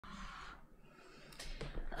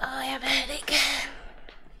I have a headache.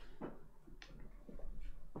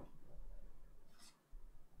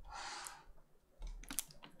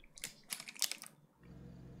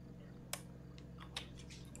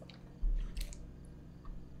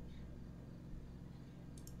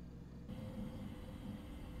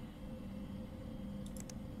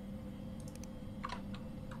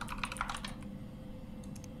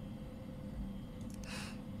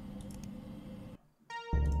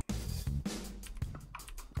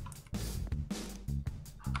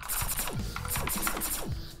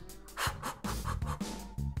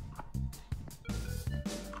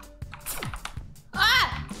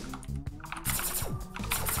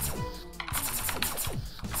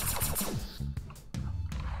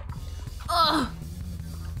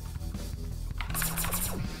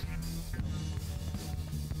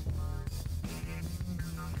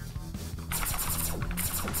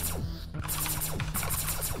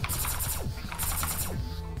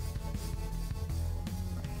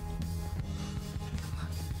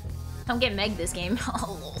 Don't get Meg this game.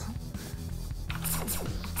 Oh, lol.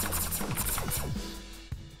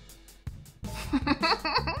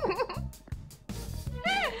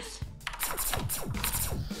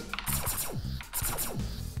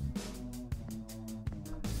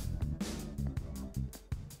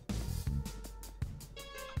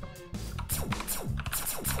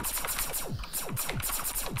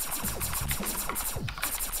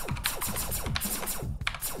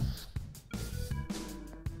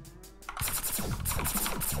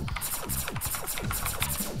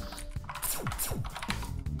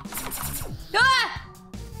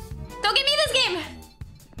 Don't give me this game!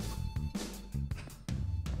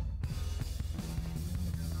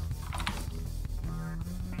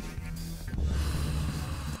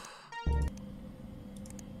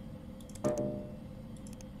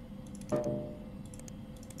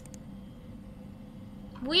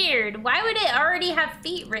 Weird. Why would it already have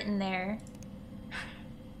feet written there?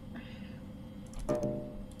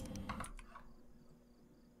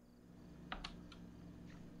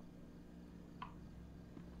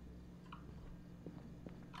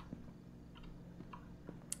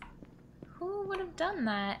 Who would have done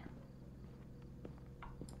that?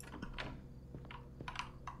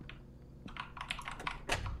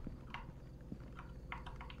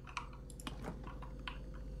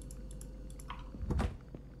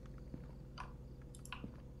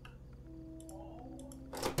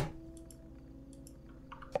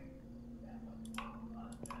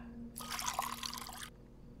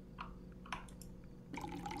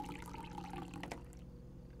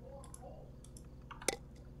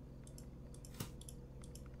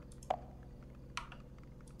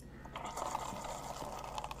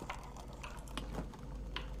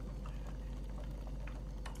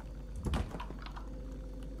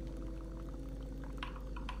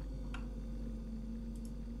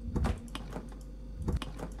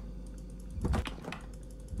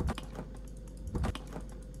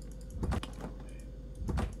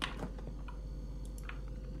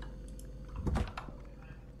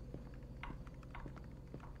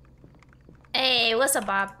 Hey, what's up,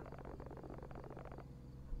 Bob?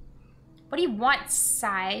 What do you want,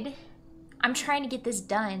 side? I'm trying to get this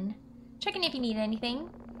done. Checking if you need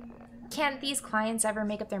anything. Can't these clients ever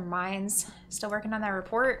make up their minds? Still working on that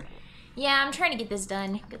report? Yeah, I'm trying to get this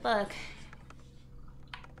done. Good luck.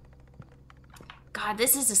 God,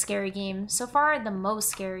 this is a scary game. So far, the most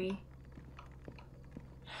scary.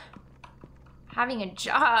 Having a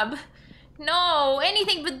job. No,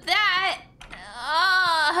 anything but that.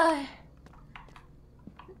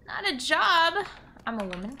 Not a job. I'm a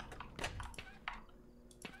woman.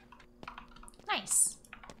 Nice.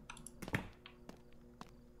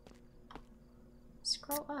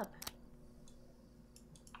 Scroll up.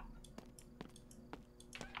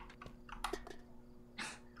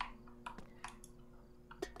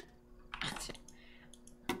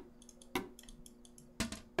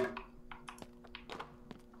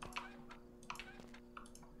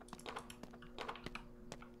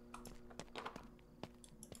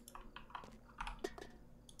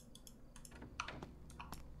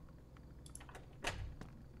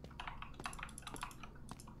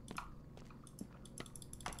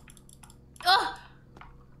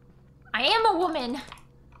 I am a woman.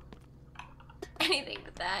 Anything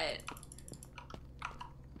but that.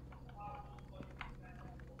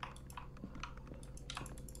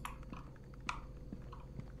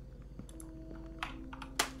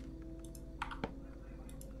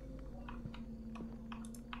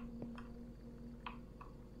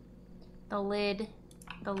 The lid,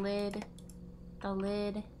 the lid, the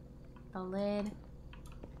lid, the lid,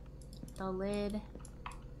 the lid.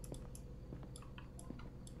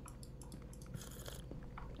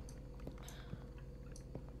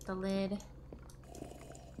 The lid.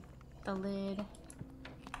 The lid.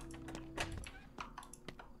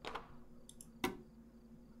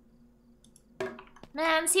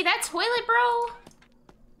 Man, see that toilet, bro?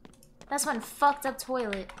 That's one fucked up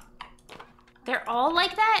toilet. They're all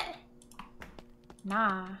like that?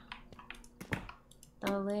 Nah.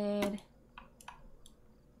 The lid.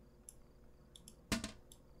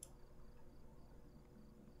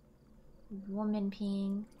 Woman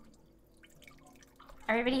peeing.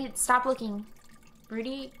 Everybody stop looking.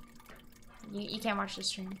 Rudy, you can't watch this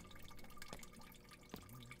stream.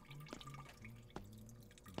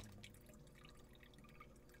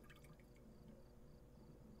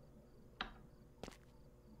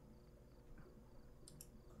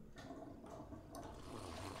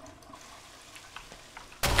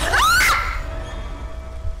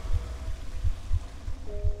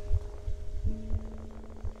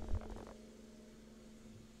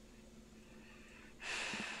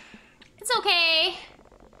 It's okay.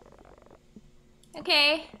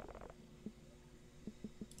 Okay.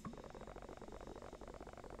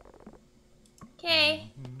 Okay.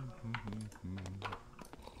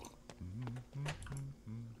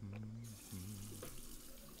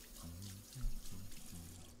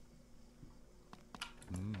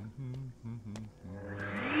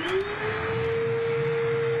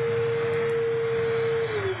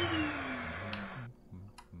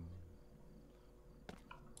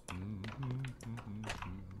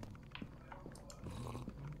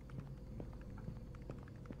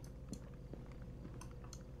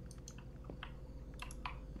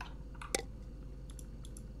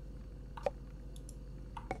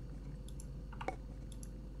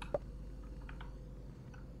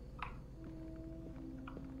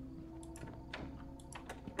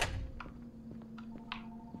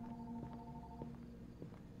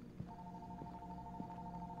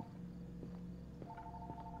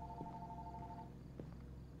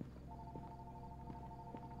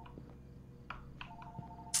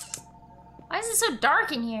 Why is it so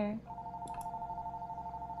dark in here?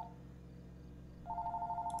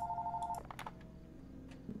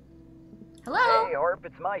 Hello? Hey, Harp,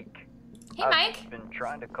 it's Mike. Hey, Mike. I've been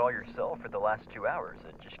trying to call your cell for the last 2 hours.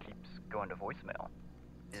 It just keeps going to voicemail.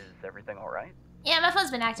 Is everything alright? Yeah, my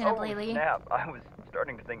phone's been acting up lately. Snap. I was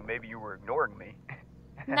starting to think maybe you were ignoring me.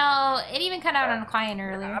 No, it even cut out on quiet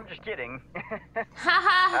earlier. I'm just kidding.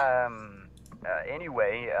 Haha.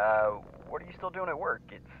 Anyway, what are you still doing at work?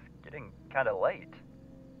 It's getting kind of late.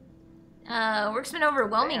 Work's been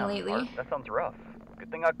overwhelming Damn, lately. Harp, that sounds rough. Good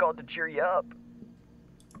thing I called to cheer you up.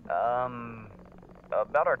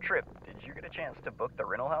 About our trip, did you get a chance to book the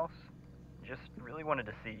rental house? Just really wanted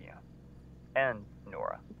to see you. And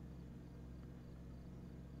Nora.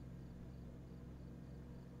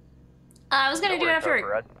 I was gonna do it after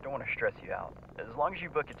work. I don't want to stress you out. As long as you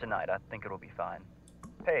book it tonight, I think it'll be fine.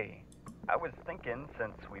 Hey, I was thinking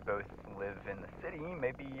since we both live in the city,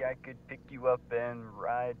 maybe I could pick you up and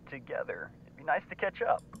ride together. It'd be nice to catch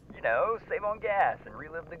up. You know, save on gas and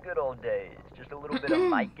relive the good old days. Just a little bit of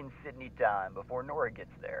Mike and Sydney time before Nora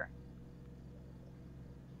gets there.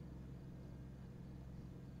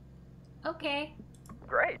 Okay.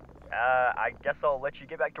 Great. I guess I'll let you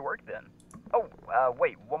get back to work then. Oh,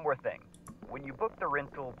 wait, one more thing. When you book the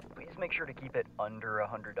rental, please make sure to keep it under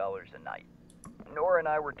 $100 a night. Nora and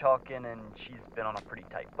I were talking, and she's been on a pretty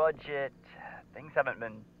tight budget. Things haven't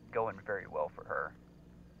been going very well for her.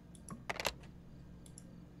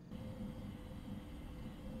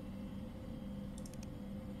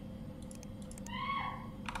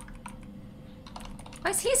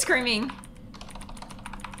 Why is he screaming?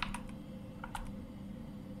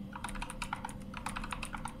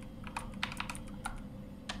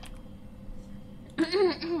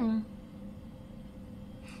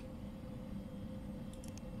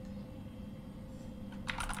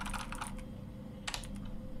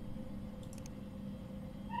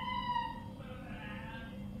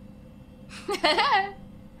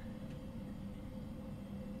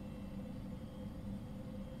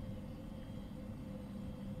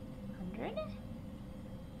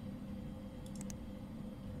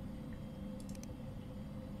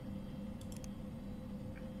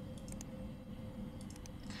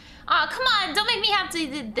 Oh, come on, don't make me have to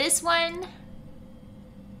do this one.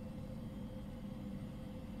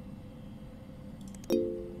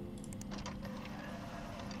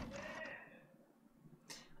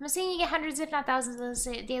 I'm saying you get hundreds, if not thousands, of those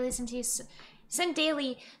daily sent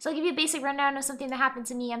daily, so I'll give you a basic rundown of something that happened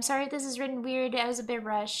to me. I'm sorry if this is written weird, I was a bit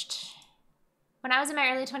rushed. When I was in my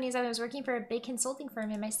early 20s, I was working for a big consulting firm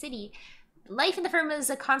in my city. life in the firm was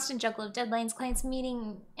a constant juggle of deadlines, clients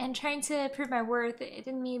meeting, and trying to prove my worth. It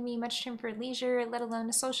didn't leave me much time for leisure, let alone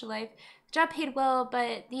a social life. The job paid well,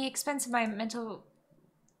 but the expense of my mental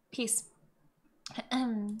peace.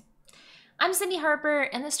 I'm Cindy Harper,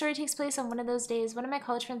 and this story takes place on one of those days. One of my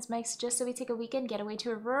college friends, Mike, suggested we take a weekend getaway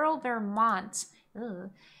to a rural Vermont.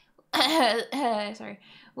 Sorry.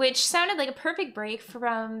 Which sounded like a perfect break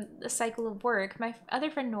from the cycle of work. My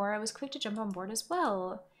other friend, Nora, was quick to jump on board as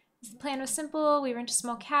well. The plan was simple. We rent a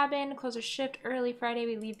small cabin, close our shift early Friday.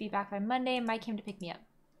 We be back by Monday, and Mike came to pick me up.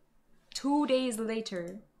 2 days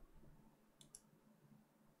later.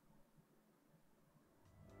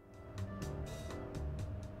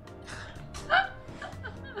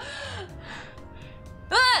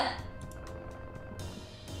 Ah!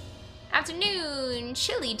 Afternoon.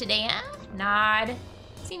 Chilly today, huh? Nod.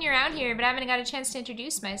 Seen you around here, but I haven't got a chance to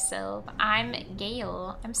introduce myself. I'm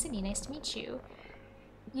Gail. I'm Cindy. Nice to meet you.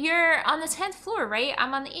 You're on the 10th floor, right?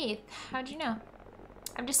 I'm on the 8th. How'd you know?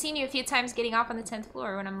 I've just seen you a few times getting off on the 10th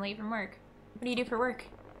floor when I'm late from work. What do you do for work?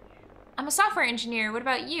 I'm a software engineer. What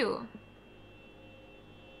about you?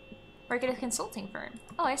 Work at a consulting firm.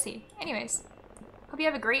 Oh, I see. Anyways, hope you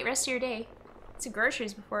have a great rest of your day. Get some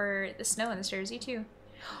groceries before the snow on the stairs. You too.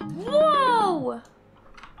 Whoa!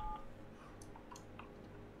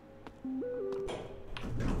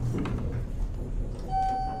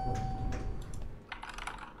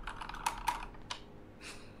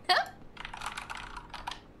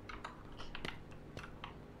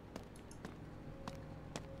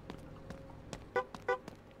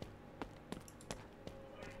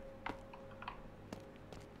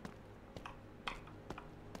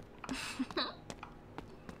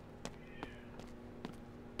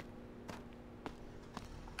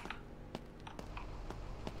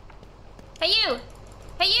 Hey you!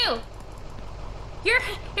 Hey you! Your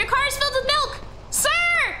car's filled with milk! Sir!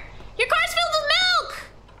 Your car's filled with milk!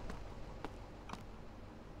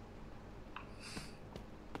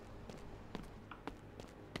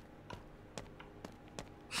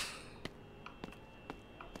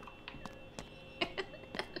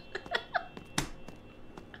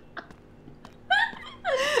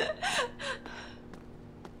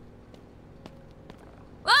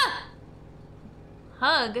 Ah!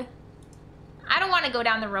 Hug. I don't want to go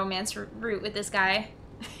down the romance route with this guy.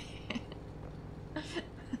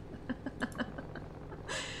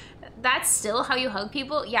 That's still how you hug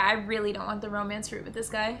people? Yeah, I really don't want the romance route with this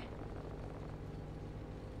guy.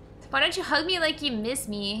 Why don't you hug me like you miss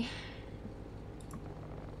me?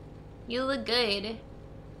 You look good.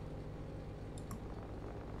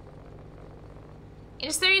 You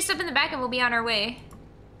just throw your stuff in the back and we'll be on our way.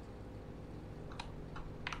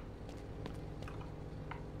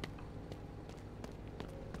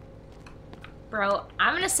 Bro,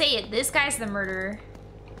 I'm gonna say it. This guy's the murderer.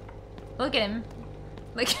 Look at him.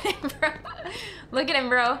 Look at him, bro. Look at him,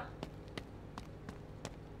 bro.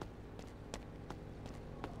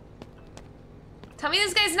 Tell me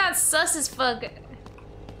this guy's not sus as fuck.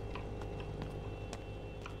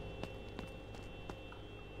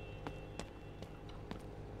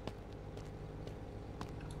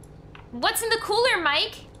 What's in the cooler,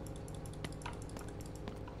 Mike?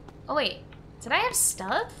 Oh, wait. Did I have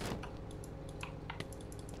stuff?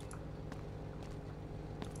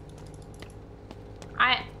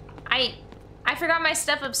 I forgot my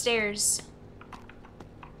stuff upstairs.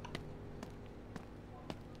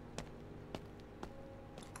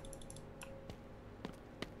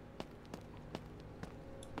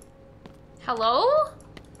 Hello?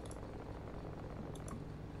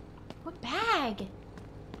 What bag?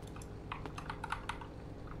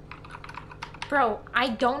 Bro, I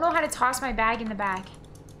don't know how to toss my bag in the back.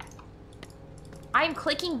 I'm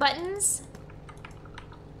clicking buttons.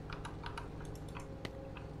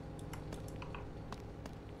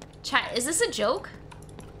 Chat, is this a joke?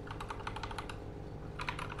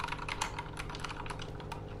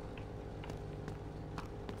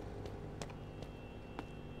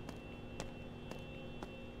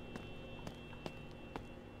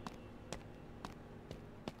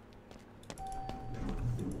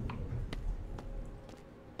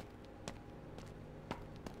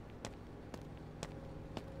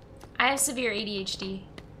 I have severe ADHD.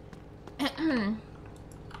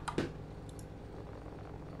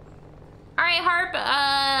 Alright, Harp,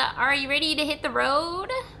 are you ready to hit the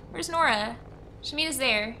road? Where's Nora? She'll meet us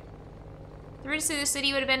there. The route to the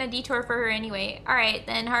city would have been a detour for her anyway. Alright,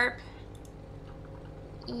 then, Harp.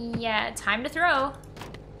 Yeah, time to throw.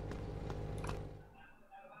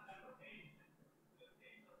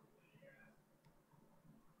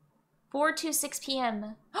 Four to 6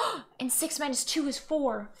 p.m. And 6 minus 2 is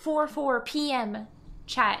 4. 4 p.m.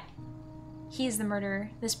 Chat. He's the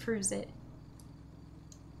murderer. This proves it.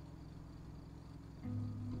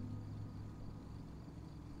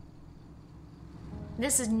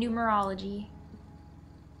 This is numerology.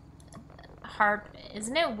 Harp,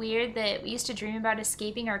 isn't it weird that we used to dream about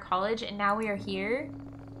escaping our college and now we are here?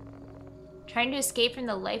 Trying to escape from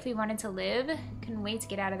the life we wanted to live? Couldn't wait to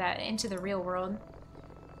get out of that into the real world.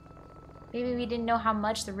 Maybe we didn't know how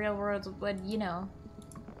much the real world would, you know,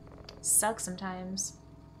 suck sometimes.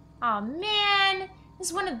 Aw, man! This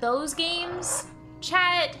is one of those games?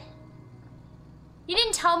 Chat, you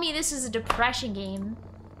didn't tell me this is a depression game.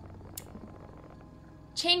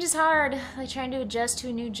 Change is hard, like trying to adjust to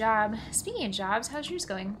a new job. Speaking of jobs, how's yours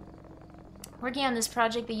going? Working on this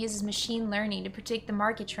project that uses machine learning to predict the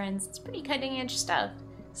market trends. It's pretty cutting edge stuff.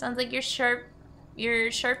 Sounds like you're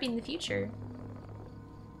sharpening the future.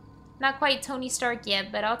 Not quite Tony Stark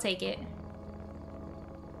yet, but I'll take it.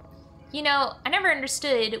 You know, I never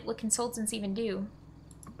understood what consultants even do.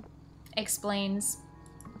 Explains.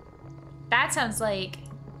 That sounds like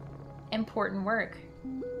important work.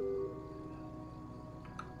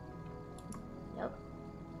 Yep.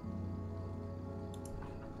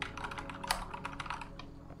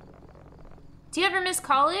 Do you ever miss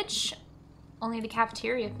college? Only the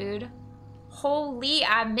cafeteria food. Holy,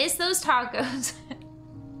 I miss those tacos.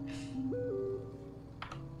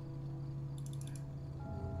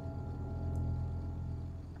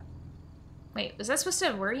 Wait, was that supposed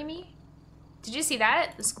to worry me? Did you see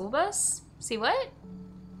that? The school bus? See what?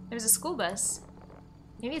 There was a school bus.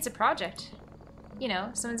 Maybe it's a project. You know,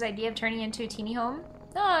 someone's idea of turning it into a teeny home.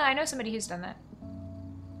 Oh, I know somebody who's done that.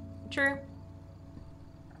 True.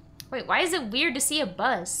 Wait, why is it weird to see a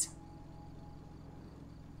bus?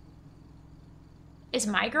 Is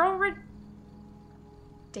my girl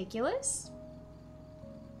ridiculous?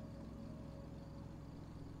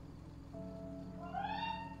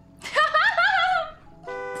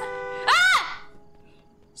 Ah!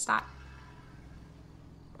 Stop.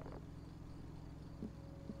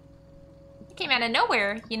 It came out of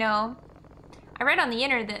nowhere, you know. I read on the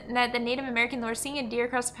internet that the Native American lore, seeing a deer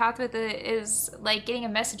across the path with it is like getting a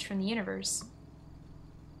message from the universe.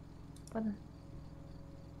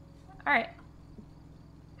 Alright.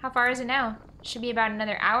 How far is it now? Should be about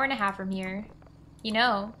another hour and a half from here. You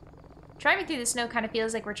know, driving through the snow kind of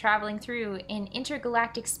feels like we're traveling through an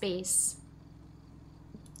intergalactic space.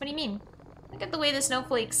 What do you mean? Look at the way the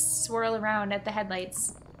snowflakes swirl around at the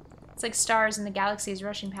headlights. It's like stars in the galaxies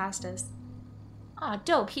rushing past us. Aw,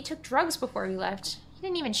 dope. He took drugs before we left. He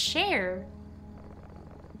didn't even share.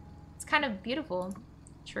 It's kind of beautiful.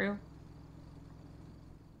 True.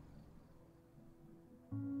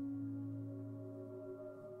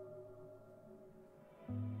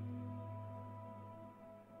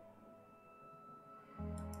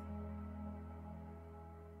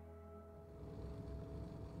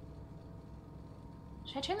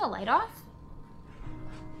 Should I turn the light off?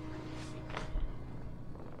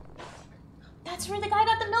 That's where the guy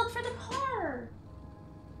got the milk for the car.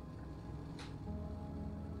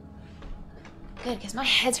 Good, because my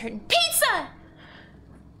head's hurting. Pizza!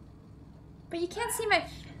 But you can't see my...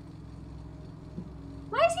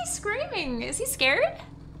 Why is he screaming? Is he scared?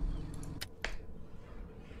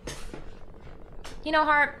 You know,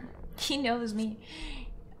 Harp, he knows me.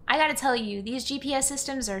 I gotta tell you, these GPS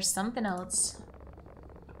systems are something else.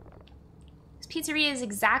 This pizzeria is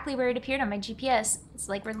exactly where it appeared on my GPS. It's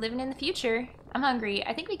like we're living in the future. I'm hungry.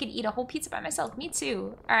 I think we could eat a whole pizza by myself. Me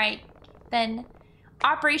too. Alright, then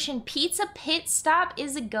Operation Pizza Pit Stop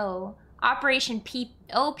is a go. Operation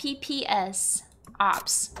OPPS.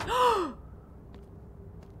 Ops.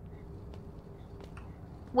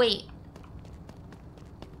 Wait.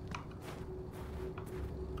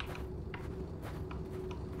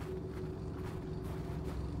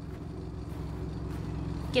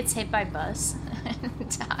 Gets hit by bus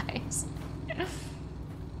and dies.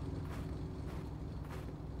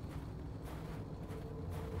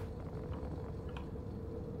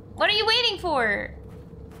 What are you waiting for?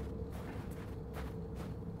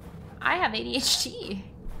 I have ADHD.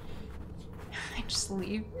 I just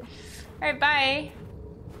leave. Alright, bye.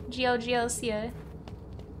 GLGL, see ya.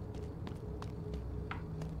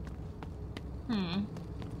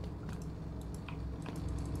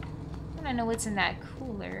 I don't know what's in that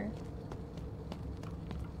cooler.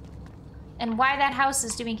 And why that house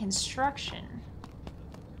is doing construction.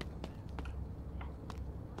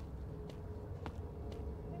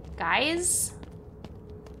 Guys?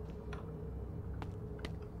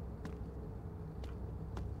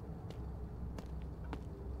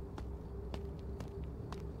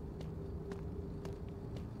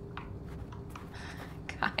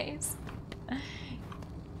 Guys?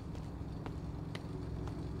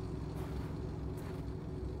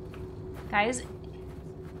 Guys.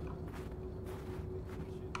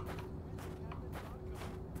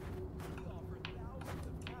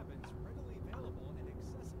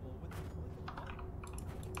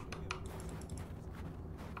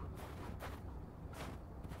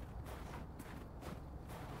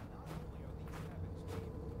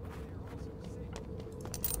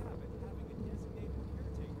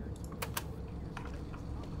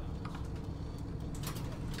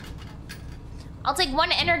 I'll take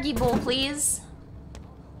one energy bowl, please.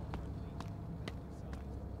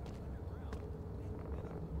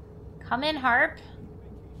 Come in, Harp.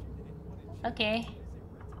 Okay.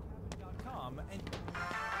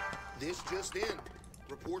 This just in.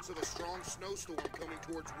 Reports of a strong snowstorm coming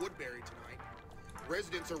towards Woodbury tonight.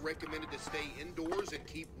 Residents are recommended to stay indoors and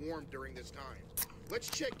keep warm during this time. Let's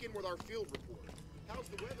check in with our field report. How's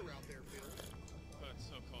the weather out there, Phil? It's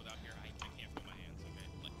so cold out here, I can't feel my hands of it.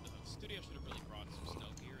 Like, the studio should have really brought some snow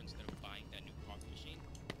here instead of buying that new coffee machine.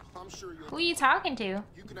 I'm sure you'll... Who are you talking to?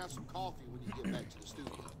 You can have some coffee when you get back to the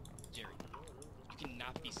studio. Jerry, you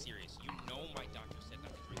cannot be serious. You know my doctor said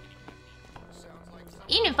not to drink any caffeine. Sounds like some...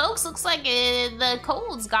 Evening, folks. Looks like the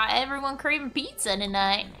cold's got everyone craving pizza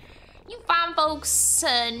tonight. You fine folks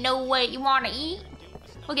know what you want to eat?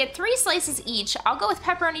 We'll get 3 slices each. I'll go with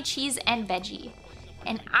pepperoni, cheese, and veggie.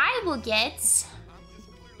 And I will get...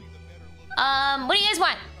 what do you guys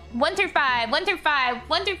want? 1 through 5. 1 through 5.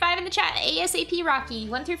 1 through 5 in the chat. ASAP Rocky.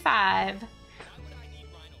 1 through 5. You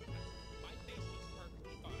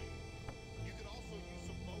can also use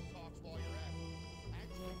some Botox while you're at it.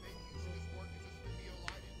 Actually, they use this work as a studio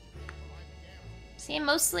light engineer behind the camera. See,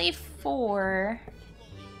 mostly 4.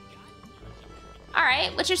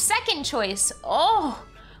 Alright, what's your second choice? Oh!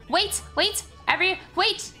 Wait! Wait!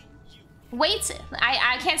 Wait! Wait!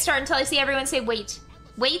 I can't start until I see everyone say wait.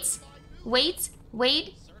 Wait! Wait!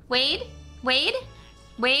 Wait! Wait! Wait!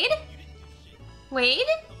 Wait! Wait!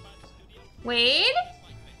 Wait!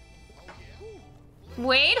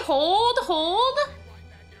 Wait! Hold! Hold!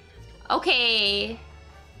 Okay.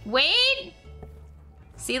 Wait!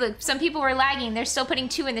 See, look, some people were lagging. They're still putting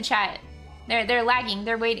 2 in the chat. They're lagging.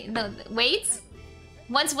 They're waiting. No, wait.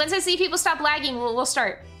 Once I see people stop lagging, we'll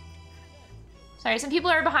start. Sorry, some people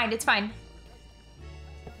are behind. It's fine.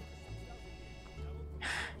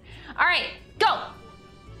 All right, go.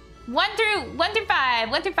 1 through 5.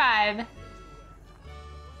 1 through 5.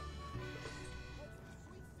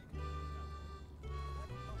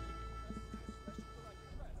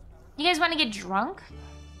 You guys want to get drunk?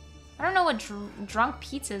 I don't know what drunk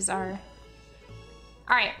pizzas are.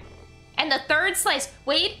 All right, and the 3rd slice.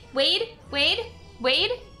 Wait.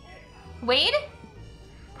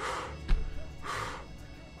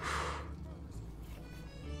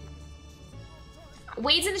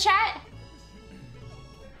 Wade's in the chat.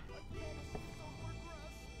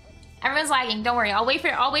 Everyone's lagging. Don't worry. I'll wait for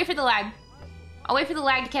the lag. I'll wait for the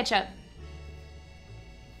lag to catch up.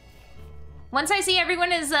 Once I see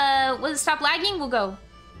everyone is will stop lagging, we'll go.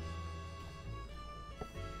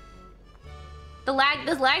 The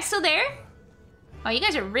lag's still there? Oh, you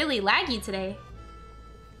guys are really laggy today.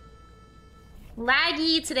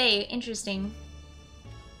 Laggy today. Interesting.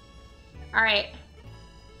 All right.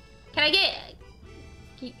 Can I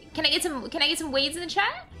get some Wades in the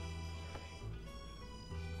chat?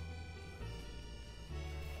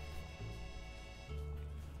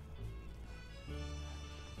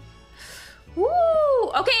 Woo!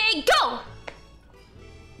 Okay, go!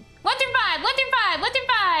 1 through 5. 1 through 5. 1 through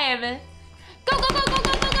 5. Go!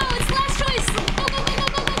 It's the last choice.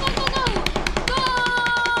 Go!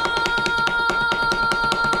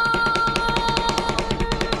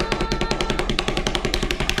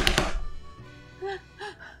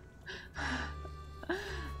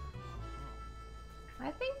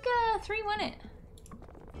 I think 3 won it.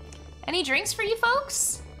 Any drinks for you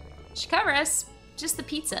folks? Should cover us. Just the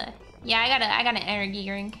pizza. Yeah, I got an energy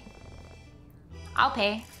drink. I'll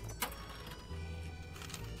pay.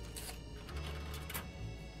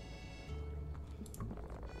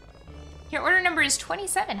 Your order number is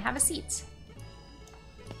 27. Have a seat.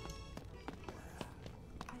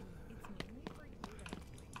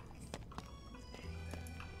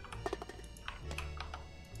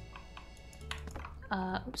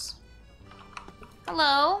 Oops.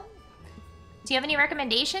 Hello. Do you have any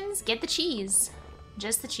recommendations? Get the cheese.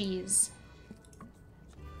 Just the cheese.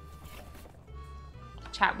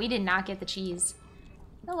 Chat, we did not get the cheese.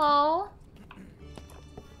 Hello.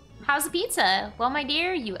 How's the pizza? Well, my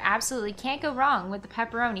dear, you absolutely can't go wrong with the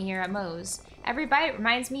pepperoni here at Moe's. Every bite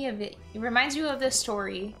reminds me of it. It reminds you of this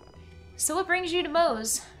story. So what brings you to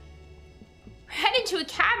Moe's? We're headed to a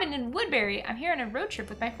cabin in Woodbury. I'm here on a road trip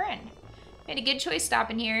with my friend. Made a good choice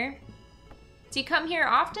stopping here. Do you come here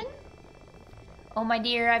often? Oh my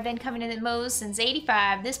dear, I've been coming to the Moe's since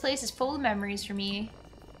 '85. This place is full of memories for me.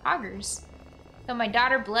 Augers. Though my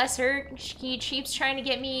daughter, bless her, she keeps trying to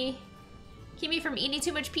keep me from eating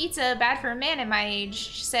too much pizza, bad for a man at my age.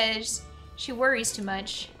 She says she worries too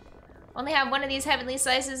much. Only have one of these heavenly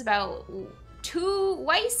slices about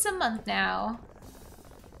twice a month now.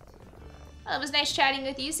 Well, it was nice chatting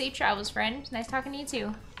with you. Safe travels, friend. Nice talking to you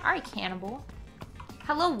too. Alright, cannibal.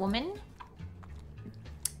 Hello, woman.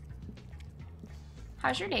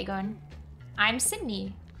 How's your day going? I'm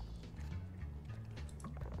Sydney.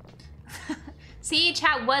 See,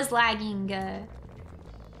 chat was lagging.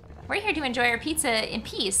 We're here to enjoy our pizza in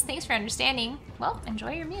peace. Thanks for understanding. Well,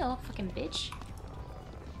 enjoy your meal, fucking bitch.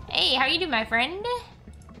 Hey, how you doing, my friend?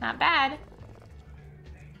 Not bad.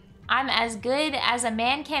 I'm as good as a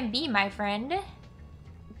man can be, my friend.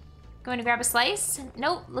 Going to grab a slice?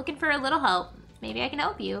 Nope, looking for a little help. Maybe I can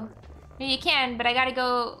help you. Maybe you can, but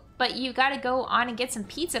you gotta go on and get some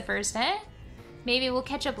pizza first, eh? Maybe we'll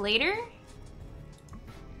catch up later?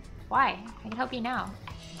 Why? I can help you now.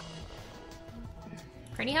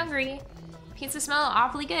 Pretty hungry. Pizza smell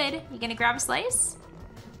awfully good. You gonna grab a slice?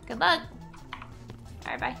 Good luck.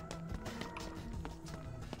 Alright,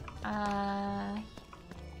 bye.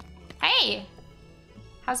 Hey!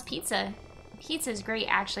 How's pizza? Pizza's great,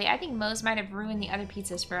 actually. I think Moe's might have ruined the other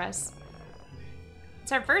pizzas for us.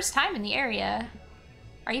 It's our first time in the area.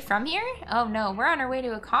 Are you from here? Oh no, we're on our way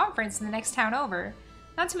to a conference in the next town over.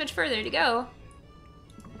 Not too much further to go.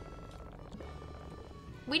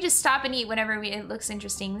 We just stop and eat whenever it looks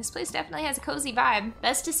interesting. This place definitely has a cozy vibe.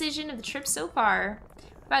 Best decision of the trip so far.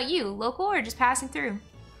 What about you? Local or just passing through?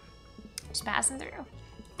 Just passing through.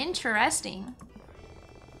 Interesting.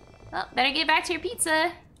 Well, better get back to your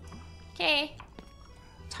pizza. Okay.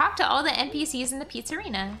 Talk to all the NPCs in the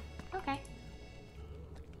pizzerina. Okay.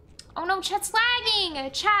 Oh no, chat's lagging!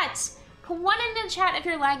 Chat! Put 1 in the chat if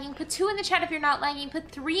you're lagging, put 2 in the chat if you're not lagging, put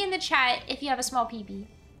 3 in the chat if you have a small PB.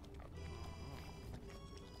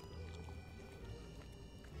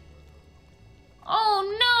 Oh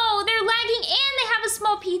no, they're lagging and they have a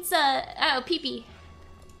small pizza. Oh, pee-pee.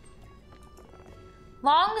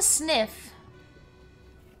 Long sniff.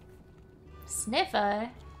 Sniffa?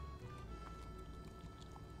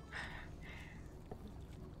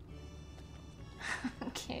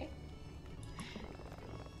 Okay.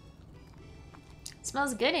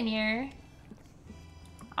 Smells good in here.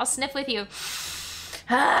 I'll sniff with you.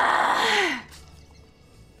 Ah!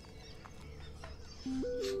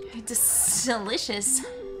 It's delicious.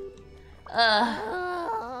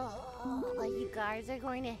 You guys are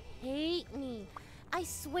going to hate me. I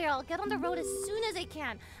swear I'll get on the road as soon as I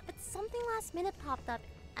can. But something last minute popped up.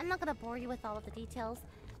 I'm not gonna bore you with all of the details.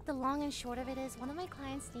 The long and short of it is one of my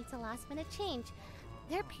clients needs a last minute change.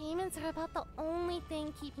 Their payments are about the only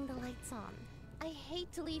thing keeping the lights on. I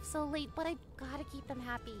hate to leave so late, but I gotta keep them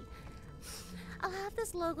happy. I'll have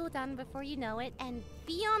this logo done before you know it and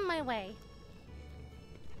be on my way.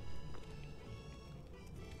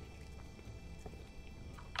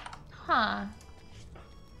 Huh.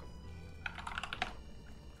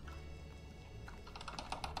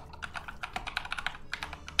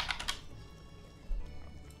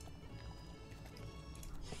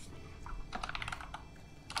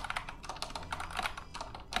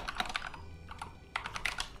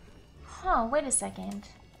 Huh, wait a second.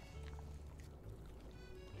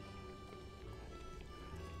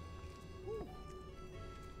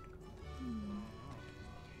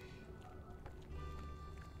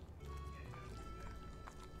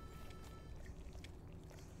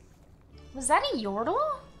 Was that a yordle?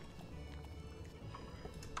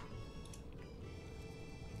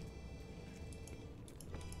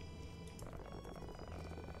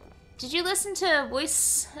 Did you listen to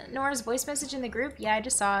Nora's voice message in the group? Yeah, I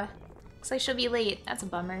just saw. Looks like she'll be late. That's a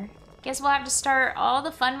bummer. Guess we'll have to start all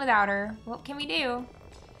the fun without her. What can we do?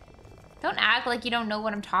 Don't act like you don't know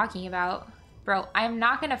what I'm talking about. Bro, I'm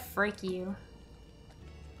not gonna frick you.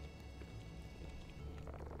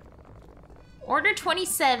 Order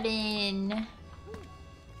 27.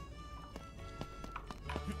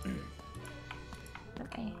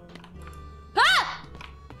 Okay. Ah!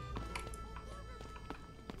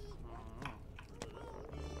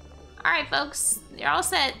 Alright, folks. You're all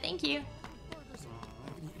set. Thank you. I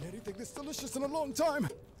haven't eaten anything this delicious in a long time.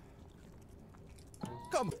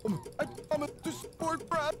 Come, I promise to support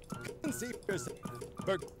Brad and see yourself.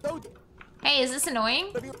 Hey, is this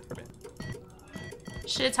annoying?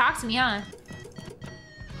 Should've talked to me, huh?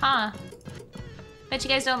 Huh. Bet you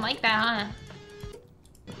guys don't like that, huh?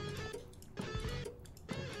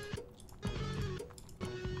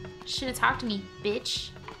 Should've talked to me, bitch.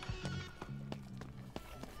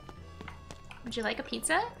 Would you like a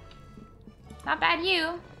pizza? Not bad,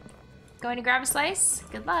 you. Going to grab a slice?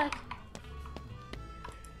 Good luck.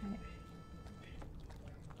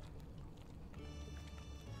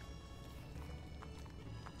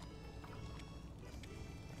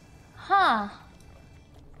 Huh.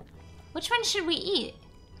 Which one should we eat?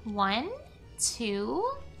 1,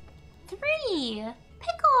 2, 3.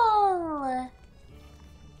 Pickle.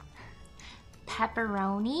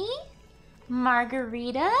 Pepperoni.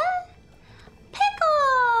 Margarita.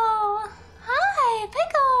 Pickle. Hi,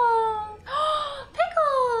 pickle.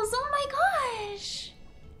 Pickles. Oh my gosh.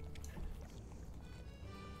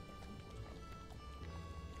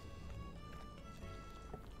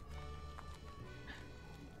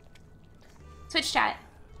 Twitch chat.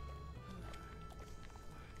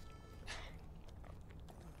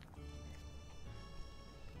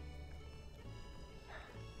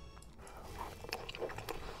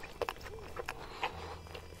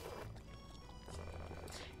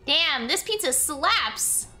 Damn, this pizza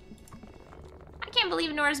slaps. I can't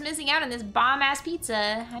believe Nora's missing out on this bomb-ass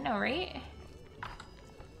pizza. I know, right?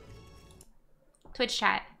 Twitch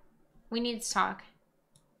chat. We need to talk.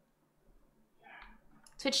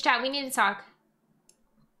 Twitch chat, we need to talk.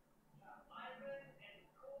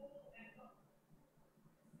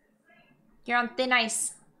 You're on thin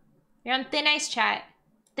ice. You're on thin ice, chat.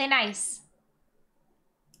 Thin ice.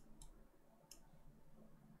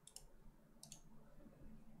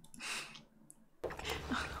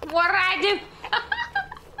 What'd I do?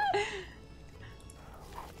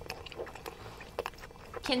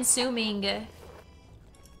 Consuming.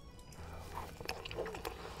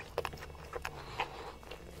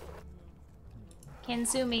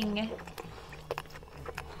 Consuming.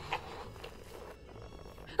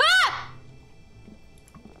 Ah!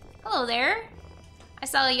 Hello there. I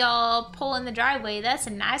saw y'all pull in the driveway. That's a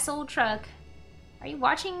nice old truck. Are you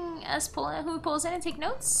watching us pull in? Who pulls in and take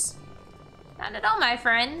notes? Not at all, my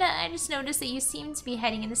friend. I just noticed that you seem to be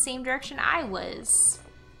heading in the same direction I was.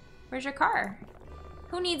 Where's your car?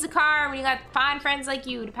 Who needs a car when you got fine friends like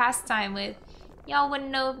you to pass the time with? Y'all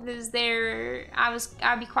wouldn't know if it was there.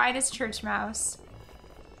 I'd be quiet as a church mouse.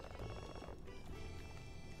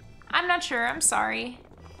 I'm not sure. I'm sorry.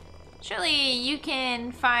 Surely you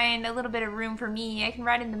can find a little bit of room for me. I can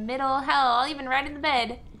ride in the middle. Hell, I'll even ride in the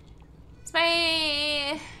bed. It's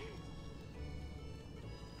my...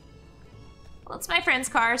 Well, it's my friend's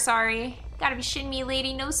car, sorry. Gotta be shitting me,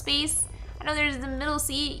 lady. No space. I know there's the middle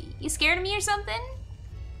seat. You scared of me or something?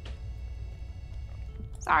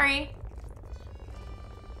 Sorry.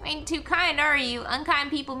 You ain't too kind, are you?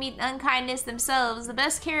 Unkind people meet unkindness themselves. The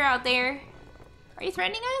best care out there. Are you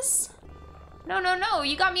threatening us? No, no, no.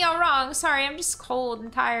 You got me all wrong. Sorry, I'm just cold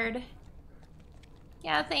and tired.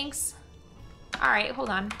 Yeah, thanks. Alright, hold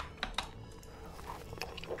on.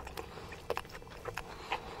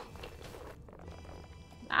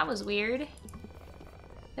 That was weird.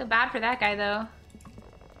 Feel bad for that guy, though.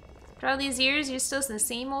 For all these years, you're still the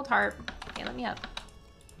same old harp. Okay, let me up.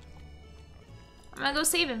 I'm gonna go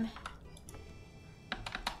save him.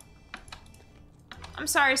 I'm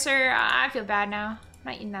sorry, sir. I feel bad now. I'm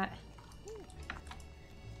not eating that.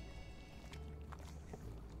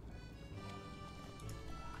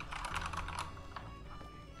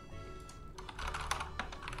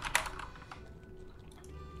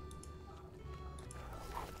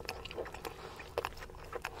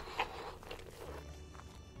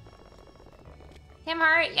 Damn,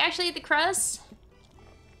 Heart, you actually eat the crust?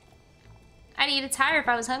 I'd eat a tire if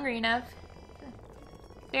I was hungry enough.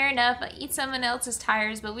 Fair enough, I eat someone else's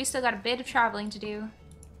tires, but we still got a bit of traveling to do.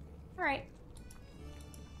 Alright.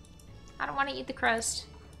 I don't want to eat the crust.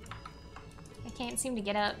 I can't seem to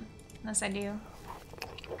get up, unless I do.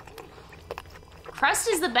 Crust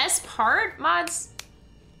is the best part, mods?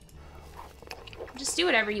 Just do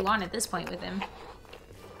whatever you want at this point with him.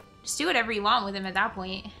 Just do whatever you want with him at that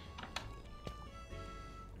point.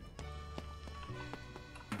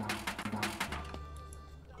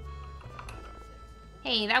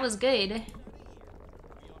 Hey, that was good.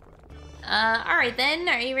 Alright then.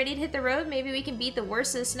 Are you ready to hit the road? Maybe we can beat the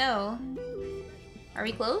worst of the snow. Are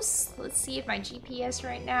we close? Let's see if my GPS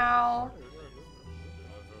right now...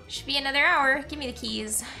 Should be another hour. Give me the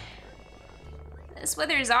keys. This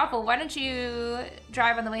weather is awful. Why don't you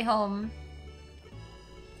drive on the way home?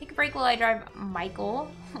 Take a break while I drive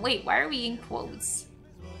Michael. Wait, why are we in quotes?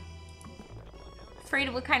 Afraid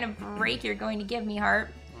of what kind of break you're going to give me, Harp.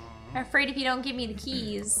 I'm afraid if you don't give me the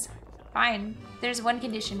keys. Fine. There's one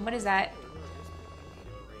condition. What is that?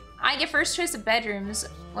 I get first choice of bedrooms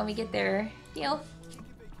when we get there. Deal.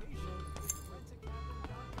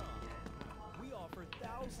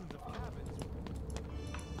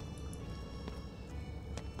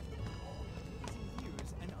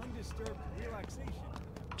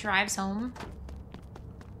 Drives home.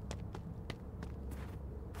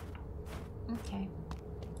 Okay.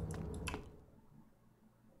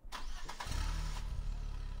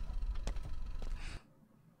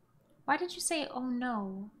 Why did you say, oh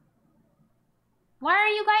no? Why are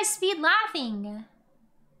you guys speed laughing?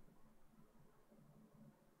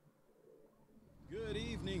 Good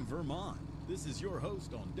evening, Vermont. This is your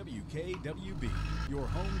host on WKWB, your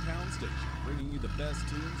hometown station, bringing you the best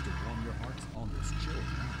tunes to warm your hearts on this chilly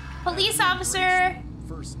night. Police officer!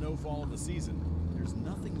 First snowfall of the season. There's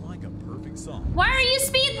nothing like a perfect song. Why are you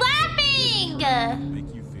speed laughing?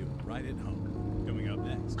 Make you feel right at home. Coming up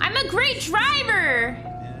next. I'm a great driver!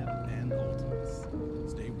 And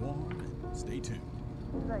Ultimates. Stay warm and stay tuned.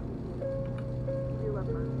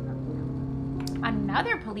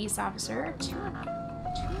 Another police officer? Two in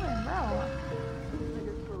a row.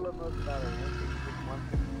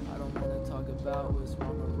 I don't wanna talk about what's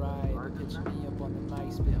wrong or right. They pitch me up on the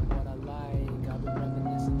mic, spitting what I like. I've been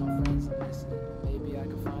reminiscing on friends I'm missing. Maybe I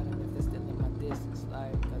can find them if they're still in my distance.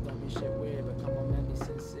 Like, I don't mean shit weird, but come on, man, be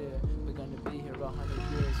sincere. We're gonna be here 100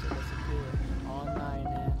 years, so let's appear all night,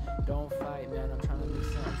 man. Don't fight, man. I'm trying to leave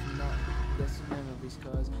something from nothing. Get some memories,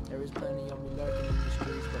 cause there is plenty of me lurking in the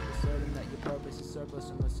streets. But you're certain that your purpose is surplus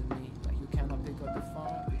and listen to me. Like, you cannot pick up the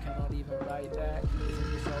phone, you cannot even write back.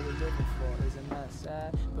 Isn't this all we're looking for? Isn't that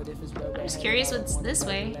sad? But if it's where I'm just curious what's this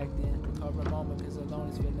way. Recover a moment, cause alone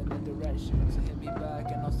is feeling the direction. So hit me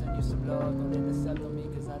back and I'll send you some love. Don't intercept on me,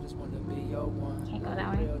 cause I just wanna be your one. Can't go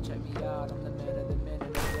that way. Check me out, I'm the man of the minute.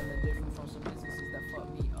 I'm feeling different from some businesses that fuck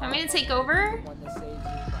me up. Want me to take over? One that saves you,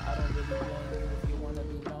 but I don't really blame you. If you wanna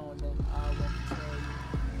be known, then I won't control you.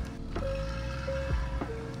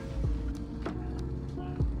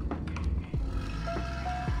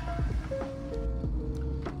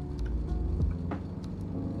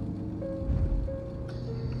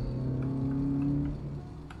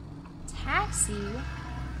 Taxi?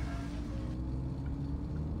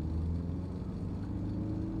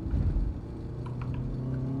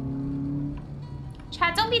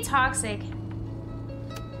 Chat, don't be toxic.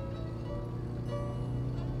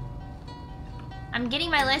 I'm getting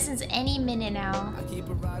my license any minute now. I keep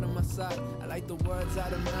a ride on my side. I like the words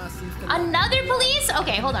out of mouth. Another police?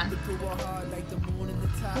 Okay, hold on.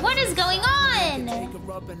 What is going on?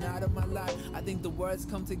 I think the words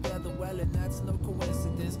come together well, and that's no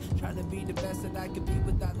coincidence. Trying to be the best that I could be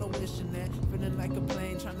without no wishing it. Feeling like a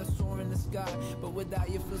plane trying to soar in the sky, but without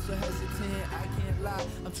you feel so hesitant. I can't lie.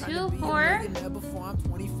 I'm trying to be a millionaire before I'm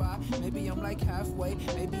 25. Maybe I'm like halfway.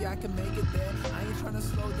 Maybe I can make it there. I ain't trying to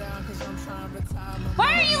slow down because I'm trying to retire.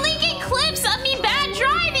 Why are you linking clips of me bad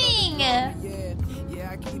driving?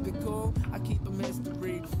 Yeah, I keep it cool. I keep a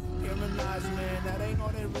mystery. Hearing lies, man, that ain't all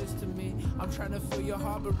there is to me. I'm trying to feel your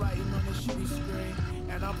heart, but writing on a shitty screen.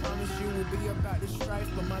 And I promise you will be about the strife,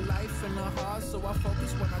 but my life in the heart, so I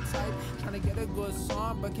focus when I type. Trying to get a good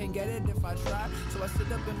song, but can't get it if I try. So I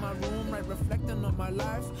sit up in my room, right, reflecting on my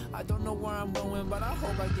life. I don't know where I'm going, but I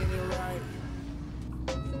hope I get it right.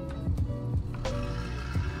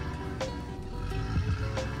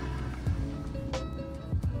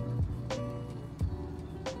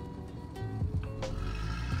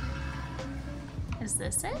 Is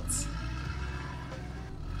this it?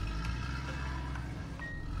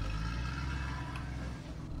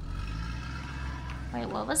 Wait,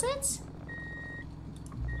 what was it?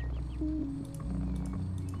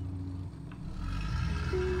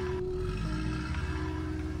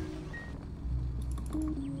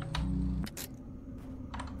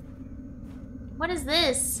 What is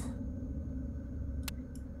this?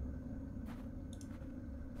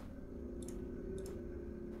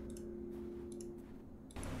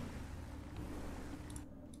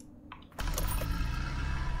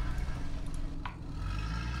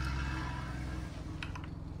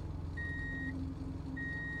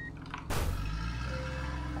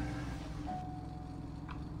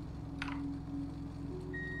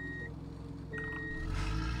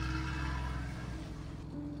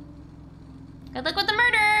 Good luck with the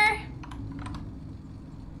murder!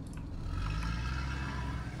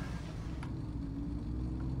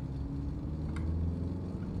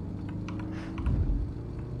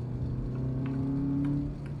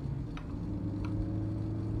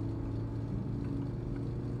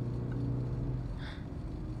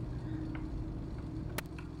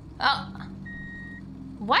 Oh.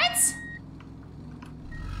 What?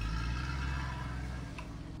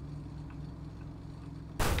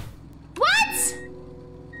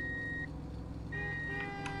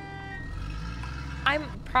 I'm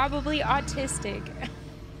probably autistic.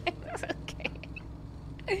 Okay.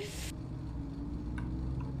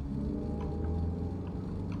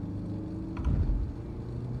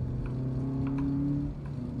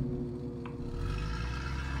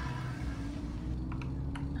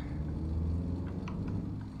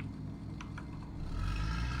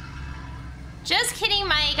 Just kidding,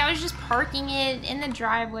 Mike. I was just parking it in the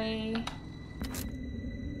driveway.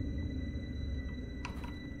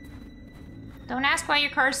 Don't ask why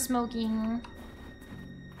your car's smoking.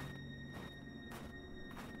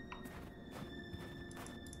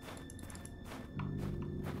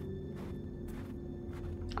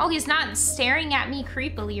 Oh, he's not staring at me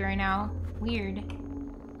creepily right now. Weird.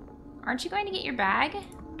 Aren't you going to get your bag?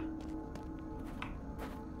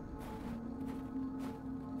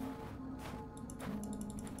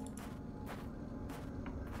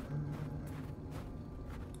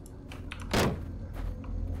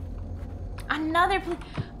 Another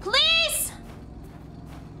police!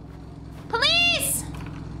 Police!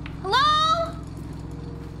 Hello?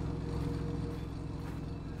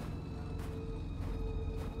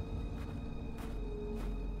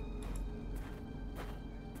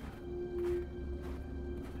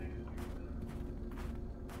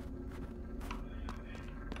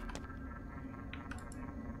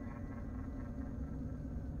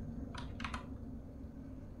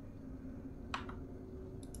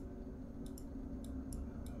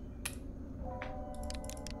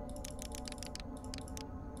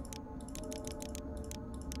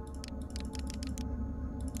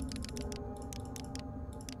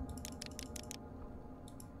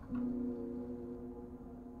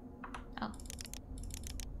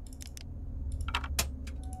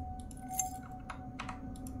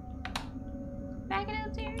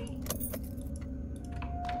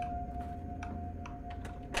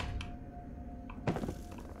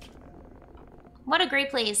 What a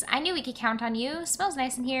great place. I knew we could count on you. Smells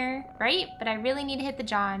nice in here, right? But I really need to hit the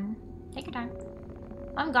John. Take your time.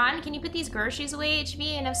 I'm gone. Can you put these groceries away? It should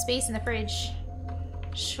be enough space in the fridge.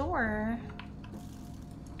 Sure.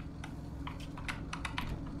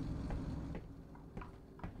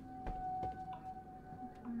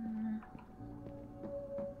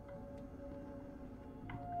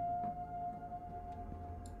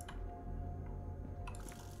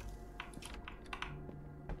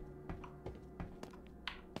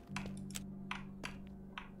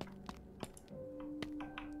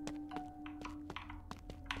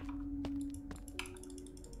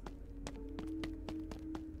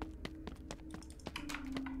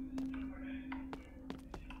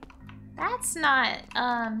 That's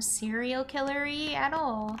not, serial killer-y at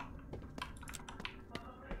all.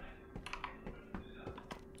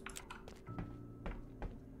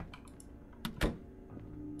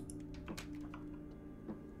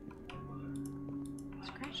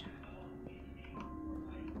 Scratch.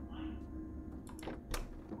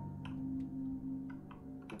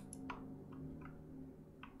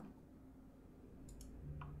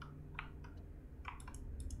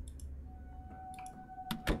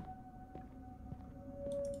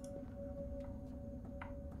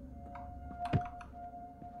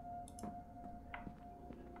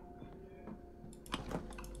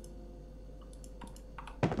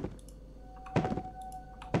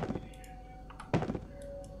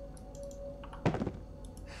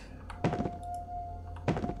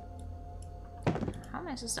 How am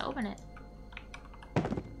I supposed to open it?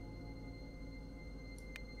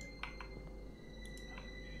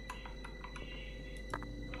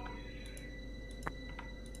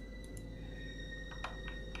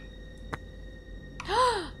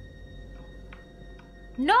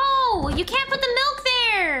 No! You can't put the milk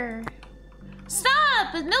there!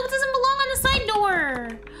 Stop! The milk doesn't belong on the side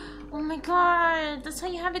door! Oh my god, that's how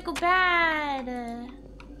you have it go bad.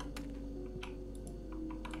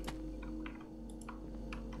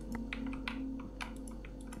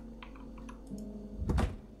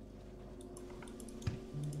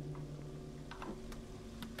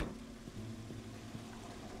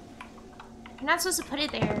 You're not supposed to put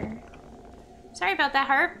it there. Sorry about that,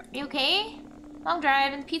 Harp. Are you okay? Long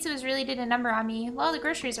drive, and the pizza was really did a number on me. Well, the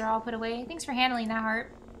groceries are all put away. Thanks for handling that, Harp.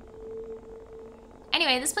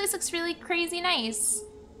 Anyway, this place looks really crazy nice.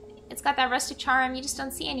 It's got that rustic charm you just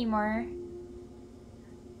don't see anymore.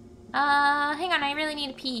 Hang on, I really need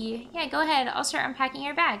to pee. Yeah, go ahead. I'll start unpacking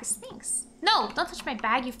your bags. Thanks. No, don't touch my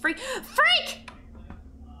bag, you freak. Freak!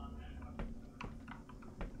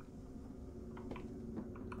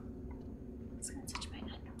 It's gonna touch my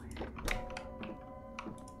underwear.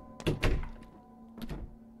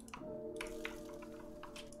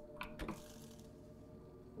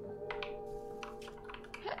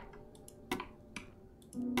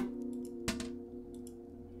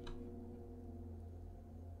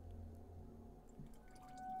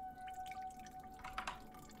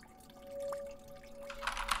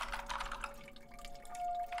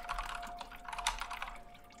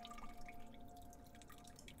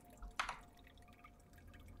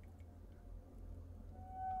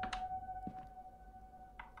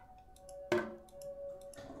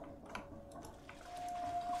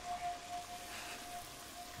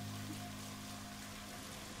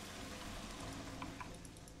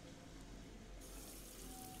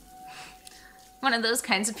 One of those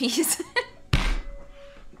kinds of peas.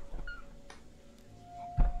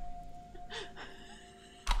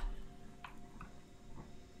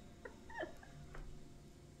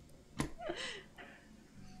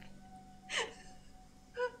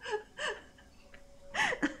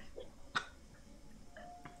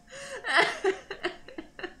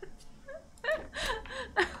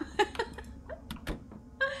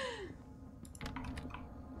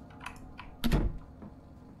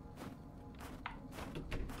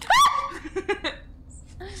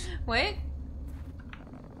 What?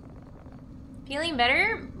 Feeling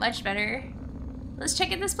better? Much better. Let's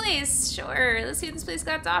check out this place. Sure. Let's see what this place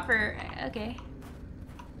got to offer. Okay.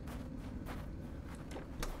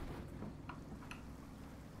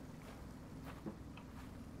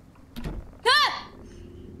 Ah!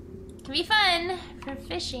 Can be fun for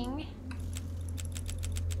fishing.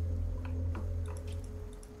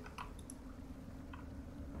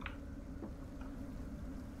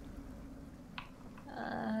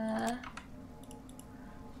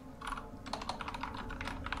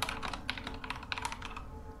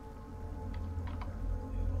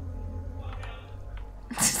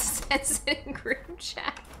 It's in group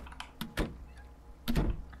chat.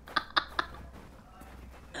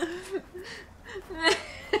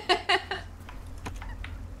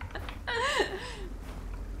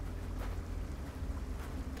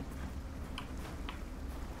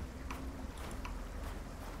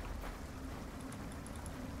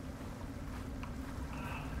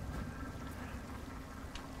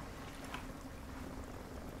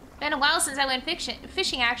 Been a while since I went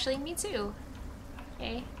fishing, actually. Me too.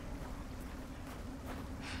 Okay.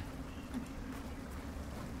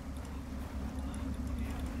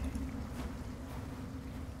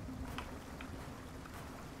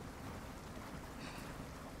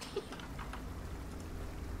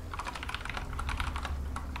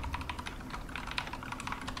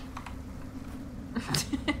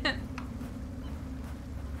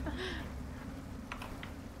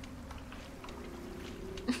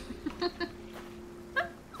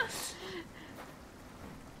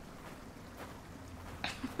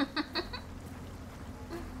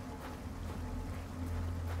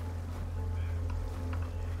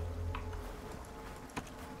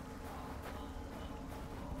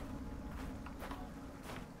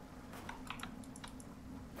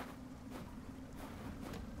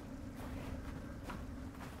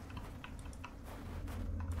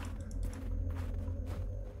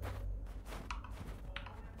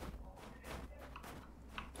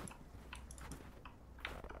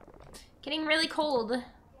 Getting really cold.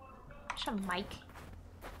 Shut up, Mike.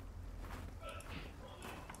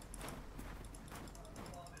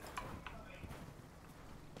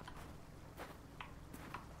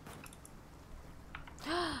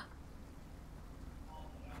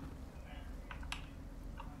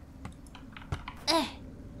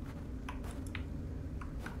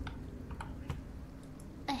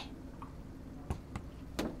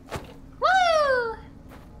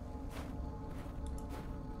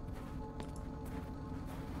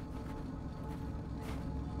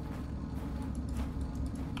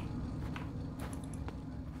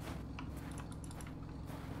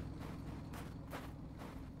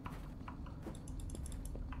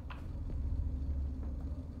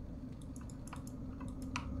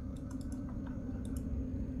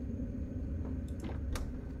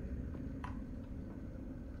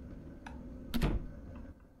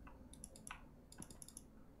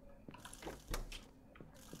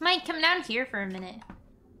 Mike, come down here for a minute.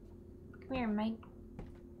 Come here, Mike.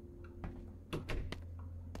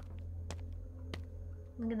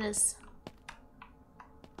 Look at this.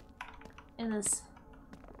 Look at this.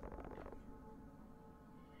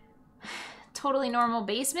 Totally normal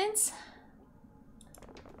basements.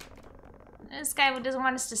 This guy doesn't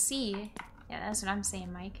want us to see. Yeah, that's what I'm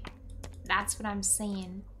saying, Mike. That's what I'm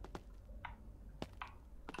saying.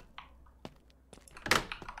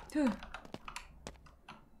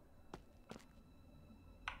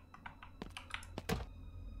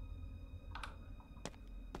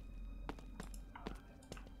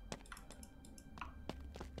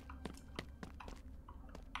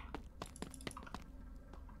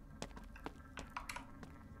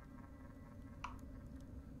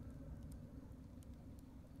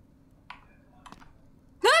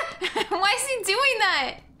 Why is he doing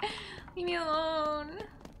that? Leave me alone.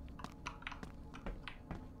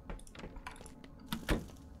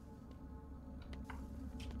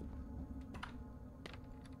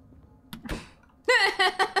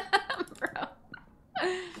 Bro.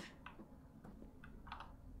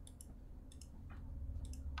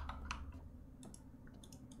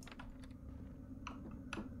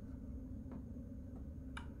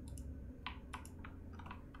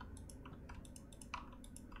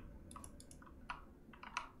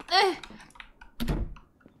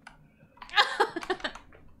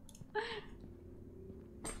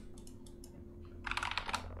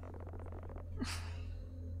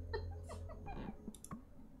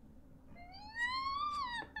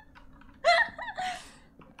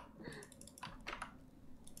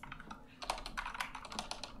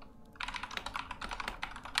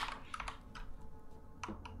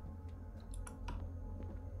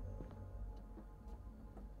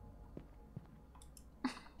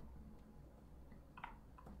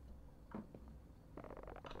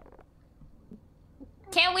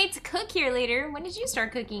 Can't wait to cook here later. When did you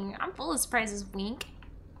start cooking? I'm full of surprises, wink.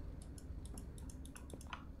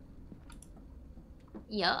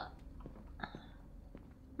 Yup.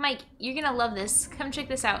 Mike, you're gonna love this. Come check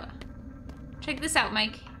this out. Check this out,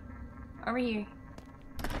 Mike. Over here.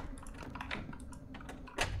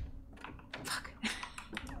 Fuck.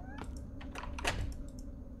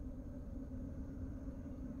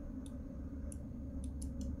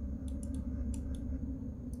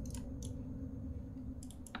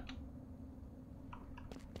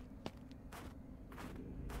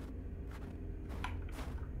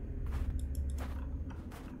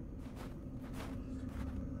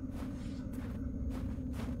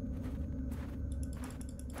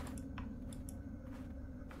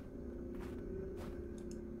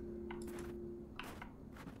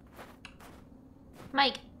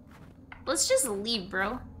 Mike, let's just leave,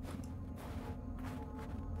 bro.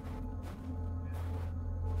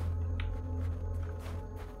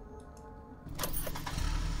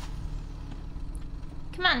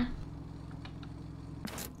 Come on.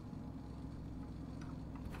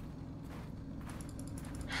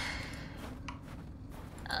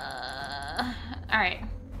 Alright.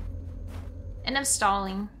 Enough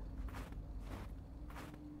stalling.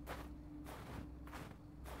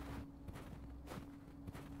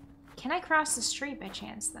 Can I cross the street by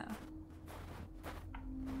chance, though?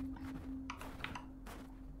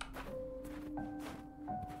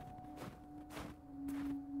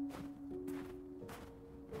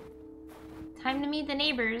 Time to meet the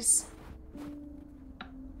neighbors.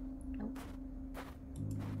 Nope.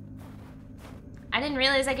 I didn't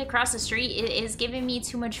realize I could cross the street. It is giving me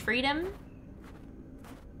too much freedom.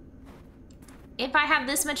 If I have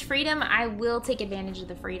this much freedom, I will take advantage of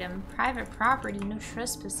the freedom. Private property, no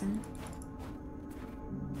trespassing.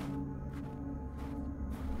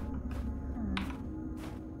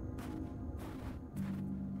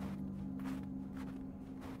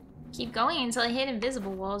 Keep going until I hit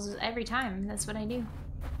invisible walls every time. That's what I do.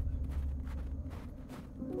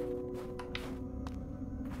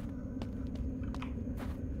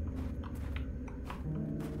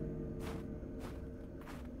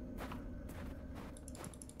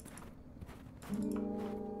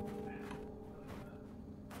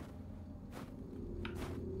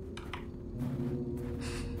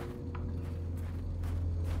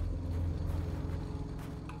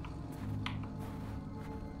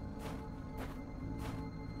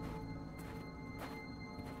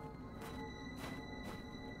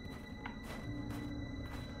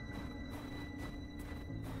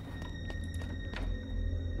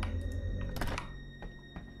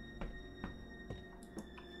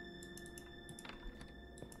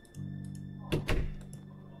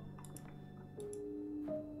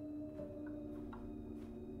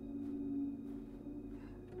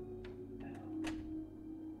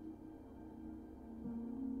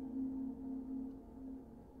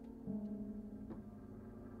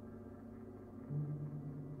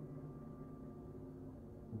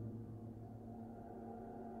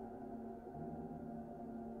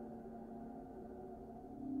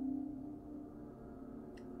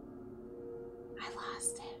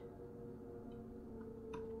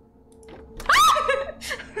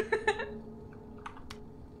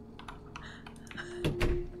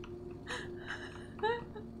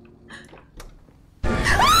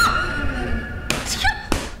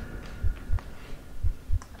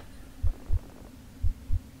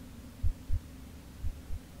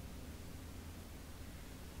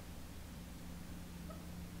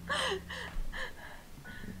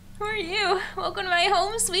 Who are you? Welcome to my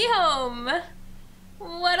home sweet home.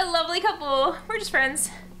 What a lovely couple. We're just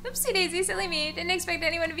friends. Oopsie daisy, silly me. Didn't expect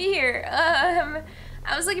anyone to be here.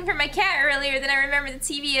 I was looking for my cat earlier, then I remembered the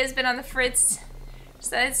TV has been on the fritz.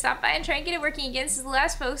 So I'd stop by and try and get it working again since the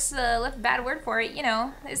last folks left a bad word for it. You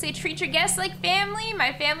know, they say treat your guests like family.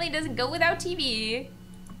 My family doesn't go without TV.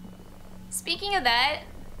 Speaking of that,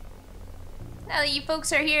 now that you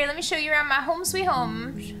folks are here, let me show you around my home sweet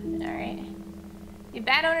home. Alright. Be a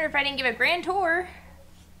bad owner if I didn't give a grand tour.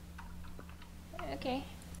 Okay.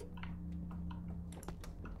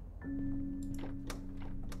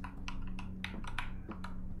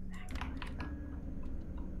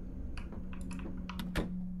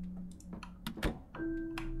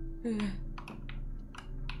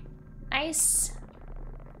 Nice.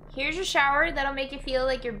 Here's your shower. That'll make you feel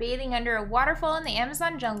like you're bathing under a waterfall in the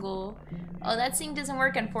Amazon jungle. Oh, that sink doesn't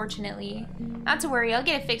work, unfortunately. Not to worry, I'll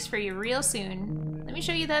get it fixed for you real soon. Let me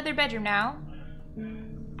show you the other bedroom now.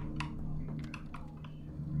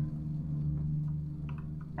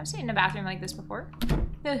 I've seen a bathroom like this before.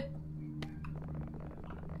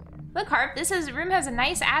 Look, Harp, room has a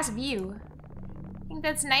nice ass view. Think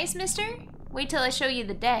that's nice, mister? Wait till I show you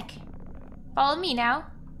the deck. Follow me now.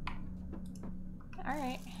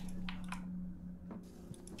 Alright.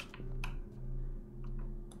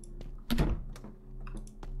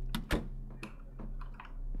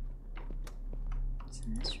 What's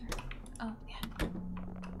in this room? Oh, yeah.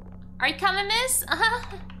 Are you coming, miss?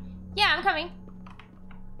 Uh-huh. Yeah, I'm coming.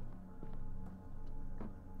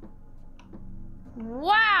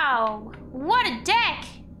 Wow! What a deck!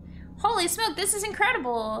 Holy smoke, this is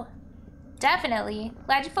incredible! Definitely.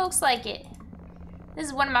 Glad you folks like it. This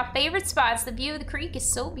is one of my favorite spots. The view of the creek is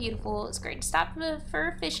so beautiful. It's great to stop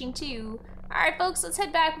for fishing, too. Alright, folks, let's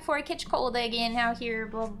head back before I catch cold again out here,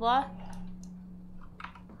 blah, blah, blah.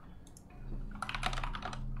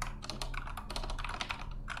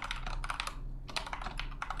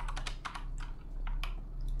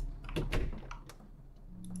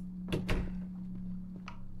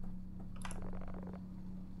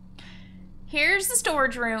 Here's the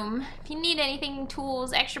storage room. If you need anything,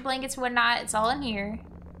 tools, extra blankets, whatnot, it's all in here.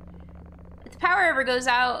 If the power ever goes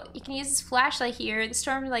out, you can use this flashlight here. The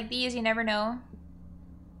storms like these, you never know.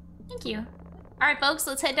 Thank you. Alright, folks,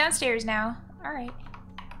 let's head downstairs now. Alright.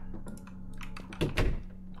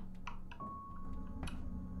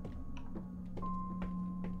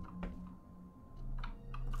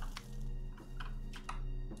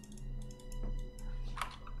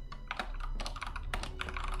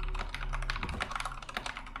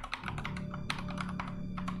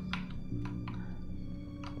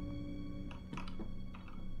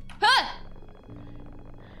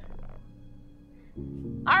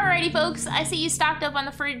 Alrighty, folks, I see you stocked up on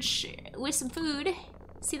the fridge with some food.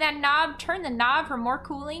 See that knob? Turn the knob for more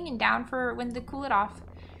cooling and down for when to cool it off.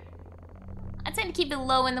 I tend to keep it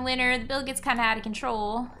low in the winter. The bill gets kind of out of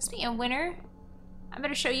control. Speaking of winter, I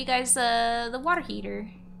better show you guys the water heater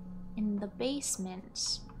in the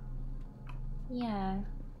basement. Yeah.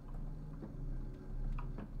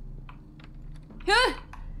 Huh!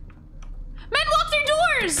 Men walk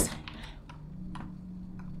through doors!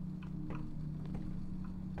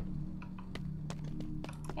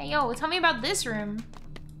 Hey, yo, tell me about this room.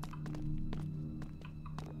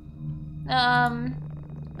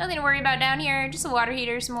 Nothing to worry about down here. Just a water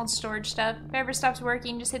heater, some old storage stuff. If it ever stops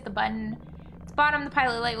working, just hit the button. At the bottom, the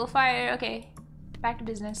pilot light will fire. Okay, back to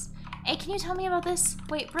business. Hey, can you tell me about this?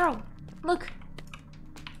 Wait, bro, look.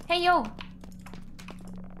 Hey, yo.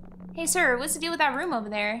 Hey, sir, what's the deal with that room over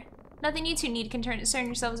there? Nothing you two need to concern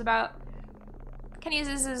yourselves about. Can use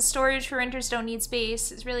this as storage for renters don't need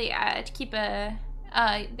space. It's really to keep a...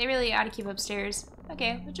 they really ought to keep upstairs.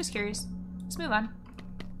 Okay, we're just curious. Let's move on.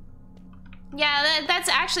 Yeah, that's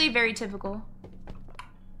actually very typical.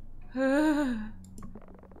 Did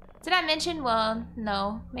I mention? Well,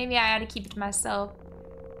 no. Maybe I ought to keep it to myself.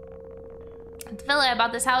 The fella I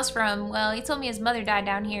bought this house from, well, he told me his mother died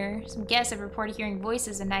down here. Some guests have reported hearing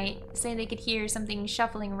voices at night, saying they could hear something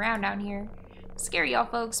shuffling around down here. Scary, y'all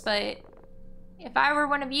folks, but if I were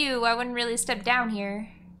one of you, I wouldn't really step down here.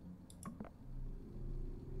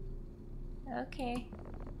 Okay.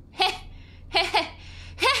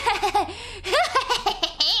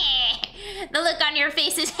 The look on your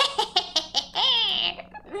faces. Come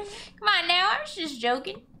on now, I was just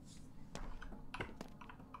joking.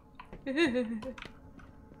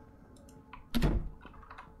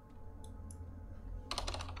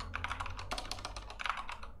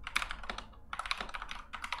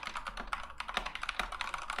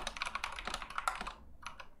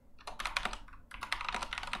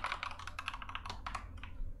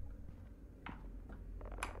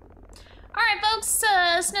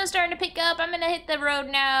 Snow's starting to pick up. I'm gonna hit the road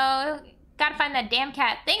now. Gotta find that damn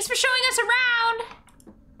cat. Thanks for showing us around!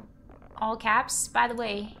 All caps, by the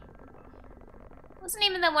way. What's the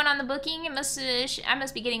name of that one on the booking? It must I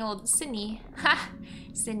must be getting old. Sydney. Ha!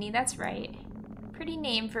 Sydney, that's right. Pretty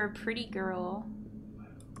name for a pretty girl.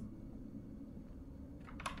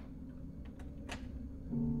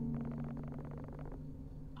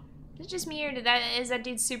 Is it just me, or is that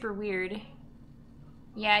dude super weird?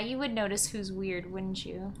 Yeah, you would notice who's weird, wouldn't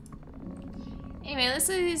you? Anyway, let's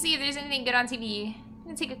see if there's anything good on TV. I'm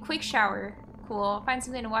gonna take a quick shower. Cool. I'll find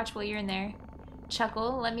something to watch while you're in there.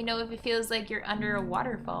 Chuckle. Let me know if it feels like you're under a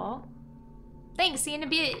waterfall. Thanks. See you in a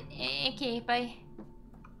bit. Okay, bye.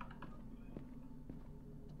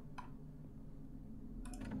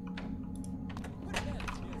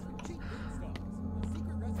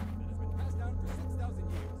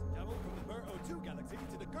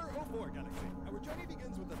 4, Galaxy. Our journey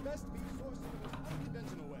begins with the best beef sourced in the most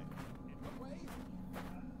unconventional way. In what way?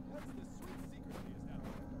 That's the sweet secret of the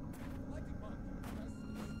establishment. Galactic Monster Press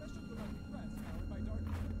is a special galactic press powered by dark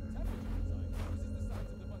temperature design that fuses the sides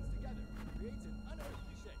of the buns together and creates an unearthly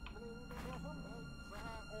shape.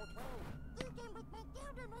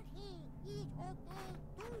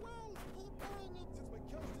 Since my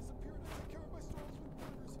couch disappeared, I take care of my stores with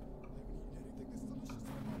burgers. I haven't eaten anything this delicious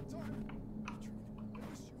in a long time. Trudy, I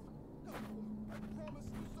miss you. No, I promise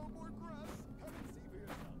to sow more grass. Come and see for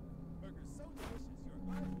yourself. Burgers so delicious,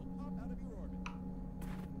 your eyes will pop out of your orbit.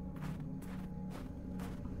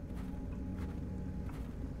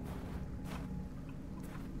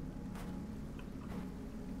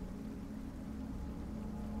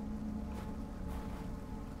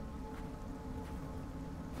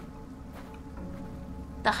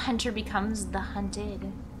 The hunter becomes the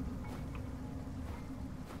hunted.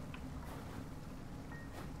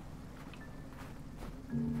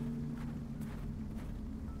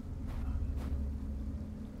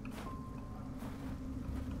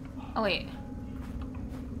 Oh wait.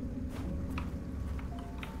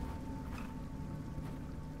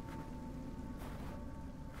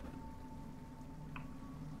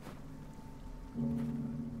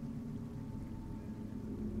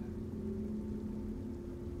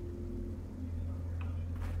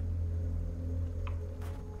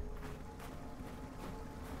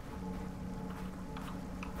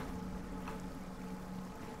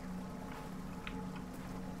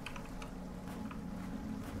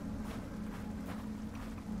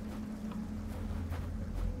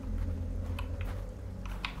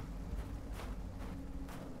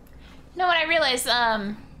 You know what I realized,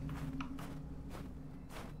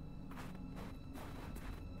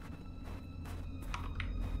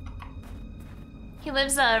 he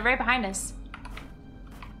lives right behind us.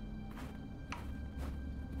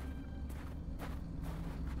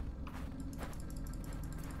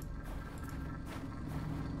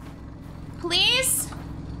 Please?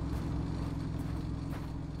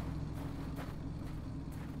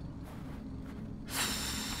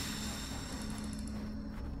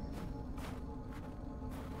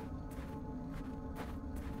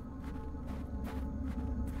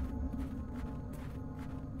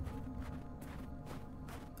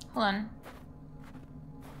 Hold on.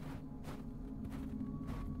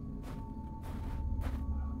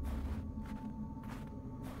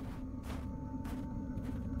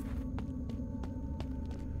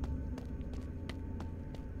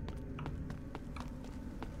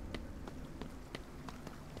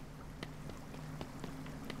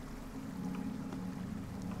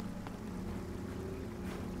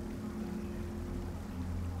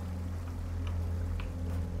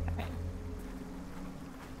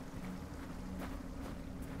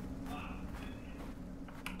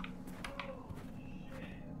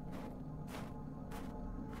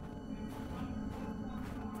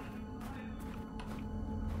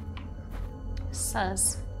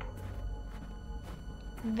 Sus.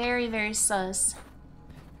 Very, very sus.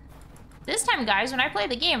 This time, guys, when I play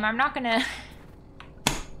the game, I'm not gonna...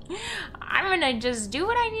 I'm gonna just do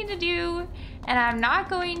what I need to do, and I'm not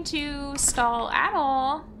going to stall at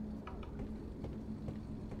all.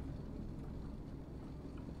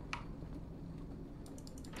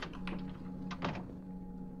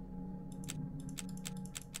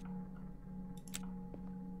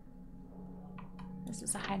 This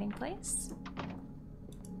is a hiding place.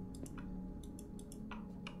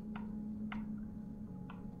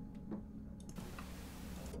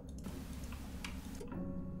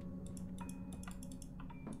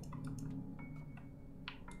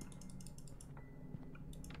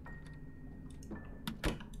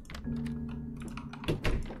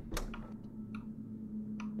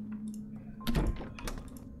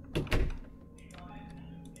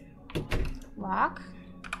 Lock.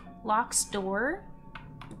 Locks door.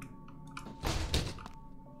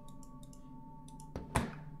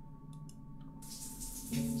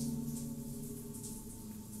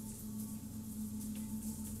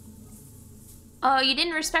 Oh, you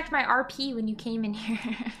didn't respect my RP when you came in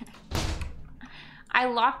here. I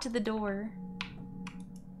locked the door.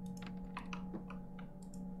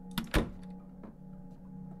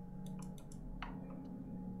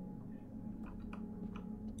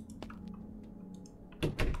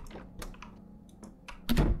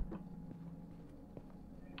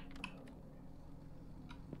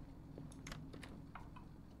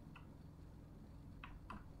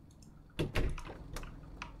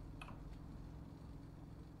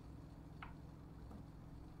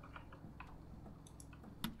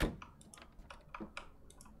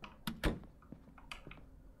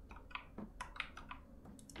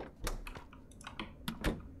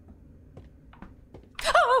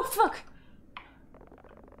 fuck!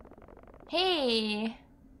 Hey.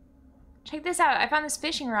 Check this out. I found this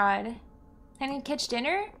fishing rod. I need to catch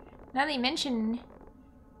dinner? Now that you mention,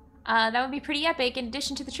 that would be pretty epic in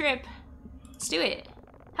addition to the trip. Let's do it.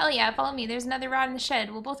 Hell yeah, follow me. There's another rod in the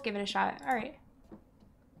shed. We'll both give it a shot. Alright.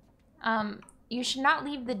 You should not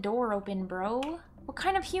leave the door open, bro. What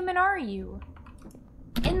kind of human are you?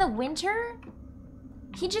 In the winter?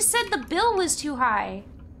 He just said the bill was too high.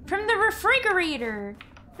 From the refrigerator.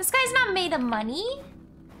 This guy's not made of money.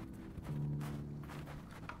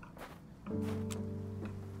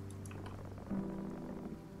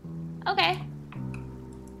 Okay.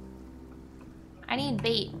 I need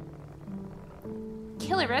bait.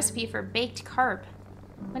 Killer recipe for baked carp.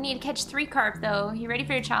 I need to catch 3 carp though. You ready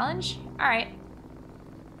for your challenge? Alright.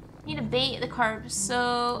 Need to bait the carp,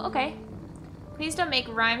 so okay. Please don't make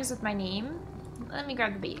rhymes with my name. Let me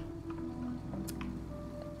grab the bait.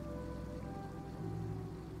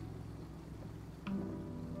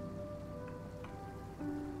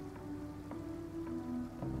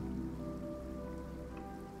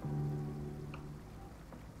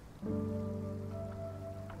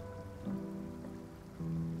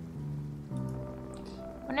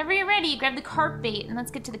 Whenever you're ready, grab the carp bait and let's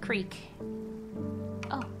get to the creek.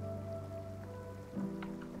 Oh.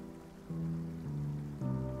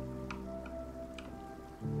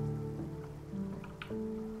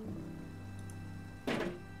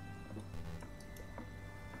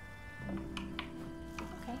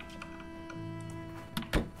 Okay.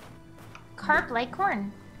 Carp like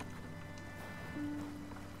corn.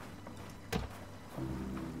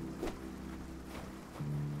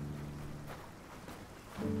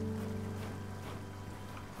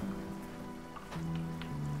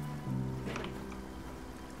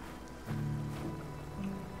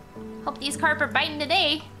 Hope these carp are biting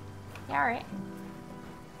today. Yeah, alright.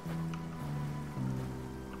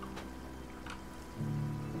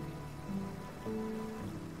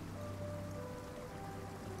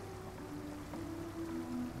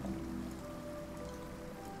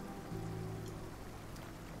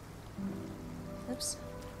 Oops.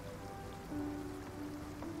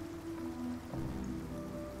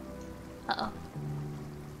 Uh-oh.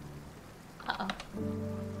 Uh-oh.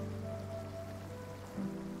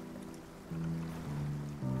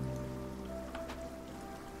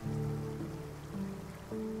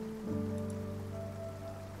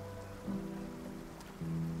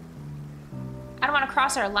 I don't want to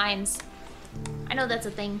cross our lines. I know that's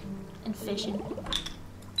a thing in fishing.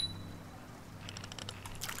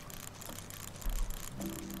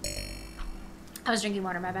 I was drinking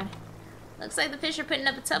water, my bad. Looks like the fish are putting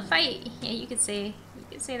up a tough fight. Yeah, you could say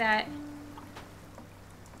that.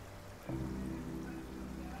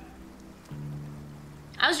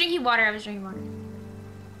 I was drinking water.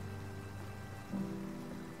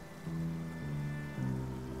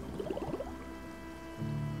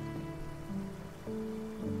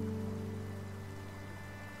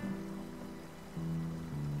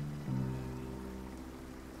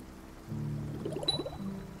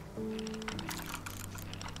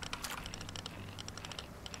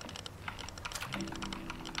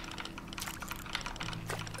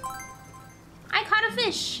 I caught a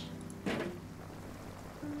fish.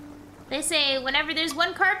 They say whenever there's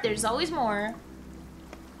one carp, there's always more.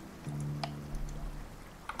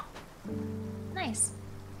 Nice.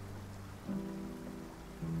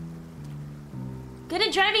 Good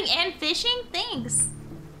at driving and fishing? Thanks.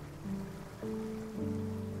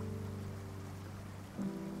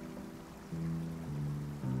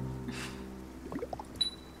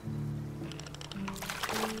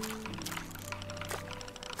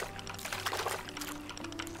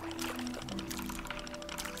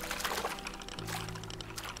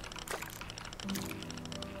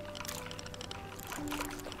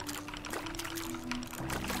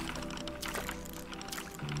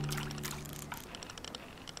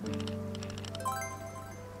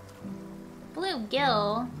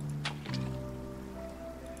 Bluegill.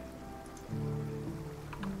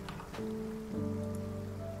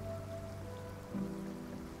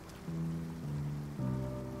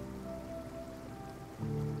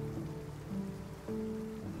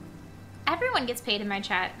 Everyone gets paid in my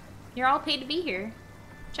chat. You're all paid to be here.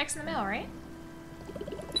 Checks in the mail, right?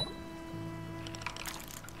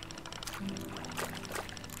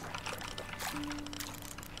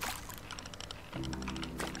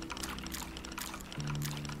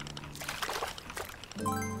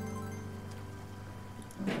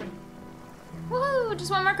 Woohoo! Just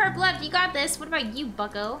one more carp left. You got this. What about you,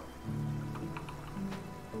 bucko?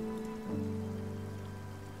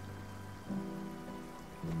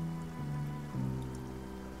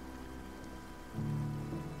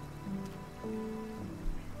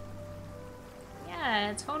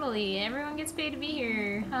 Totally. Everyone gets paid to be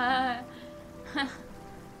here.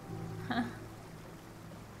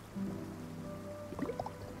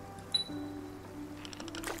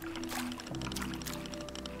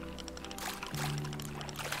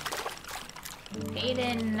 Paid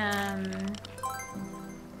in,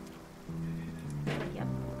 yep.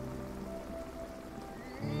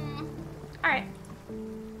 Alright.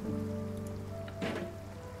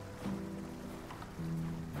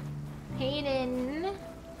 Paid in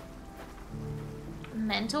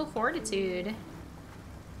mental fortitude.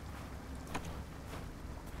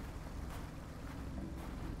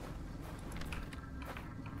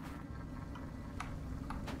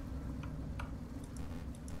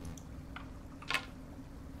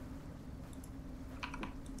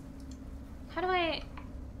 How do I...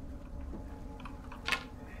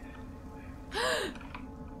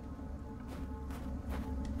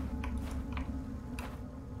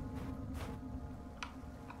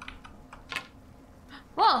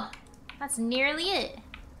 Whoa! That's nearly it.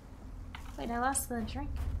 Wait, I lost the drink.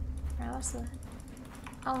 Or I lost the...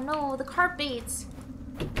 Oh no, the carp baits.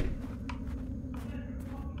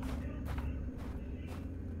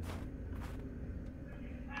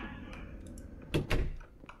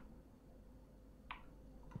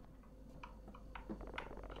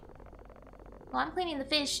 While I'm cleaning the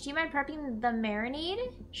fish, do you mind prepping the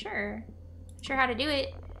marinade? Sure. Sure how to do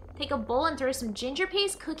it. Take a bowl and throw some ginger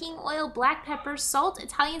paste, cooking oil, black pepper, salt,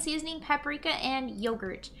 Italian seasoning, paprika, and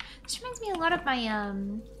yogurt. This reminds me a lot of my,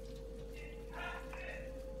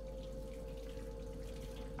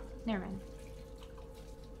 Never mind.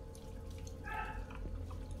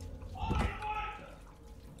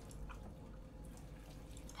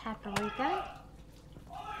 Paprika.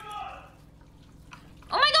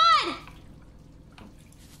 Oh my god!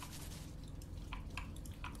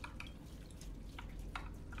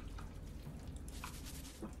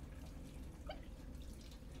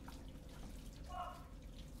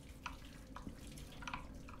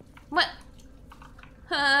 What?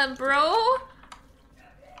 Bro?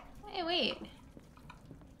 Hey, wait.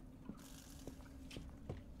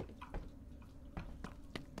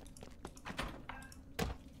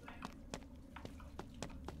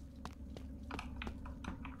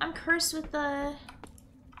 I'm cursed with the...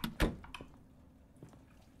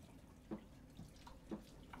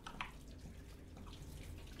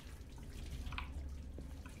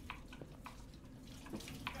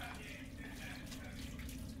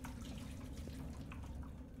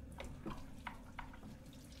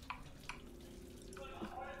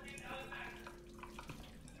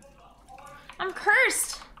 I'm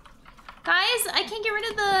cursed! Guys, I can't get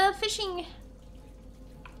rid of the fishing...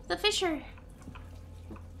 The fisher.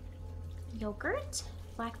 Yogurt?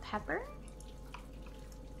 Black pepper?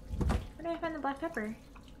 Where do I find the black pepper?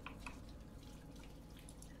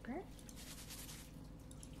 Pepper?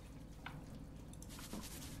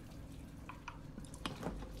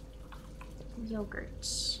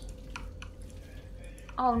 Yogurt.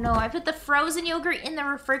 Oh no, I put the frozen yogurt in the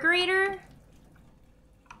refrigerator?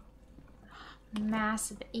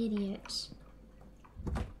 Massive idiot.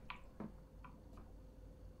 Do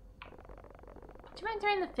you mind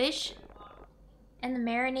throwing the fish and the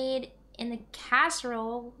marinade in the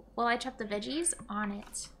casserole while I chop the veggies on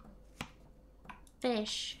it?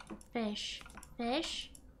 Fish, fish,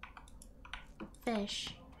 fish,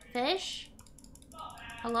 fish, fish.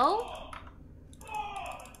 Hello?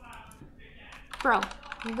 Bro,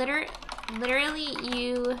 literally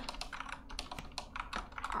you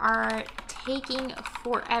are taking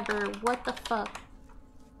forever. What the fuck?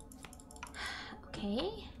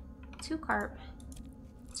 Okay. 2 carp.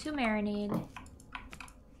 2 marinade.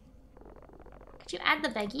 Could you add the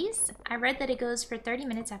veggies? I read that it goes for 30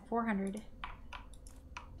 minutes at 400.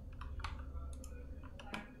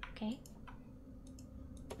 Okay.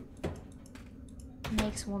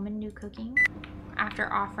 Makes woman do cooking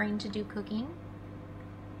after offering to do cooking.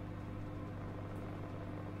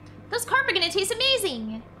 Those carp are gonna taste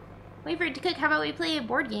amazing! Wait for it to cook. How about we play a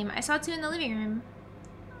board game? I saw 2 in the living room.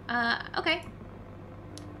 Okay.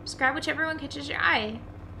 Just grab whichever one catches your eye.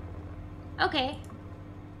 Okay.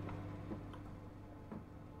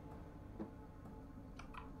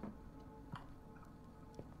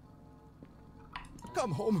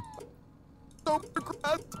 Come home. Don't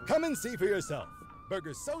regret. Come and see for yourself.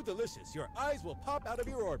 Burger's so delicious, your eyes will pop out of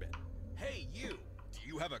your orbit. Hey, you. Do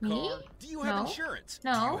you have a car? Me? Do you have No. insurance?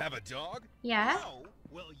 No. Do you have a dog? Yeah. No?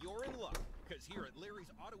 Well, you're in luck. Because here at Larry's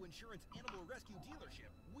Auto Insurance Animal Rescue Dealership,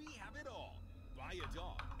 we have it all. Buy a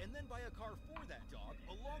dog, and then buy a car for that dog,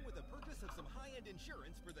 along with the purchase of some high-end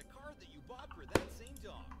insurance for the car that you bought for that same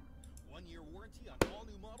dog. 1-year warranty on all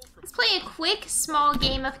new models from Let's play a quick, small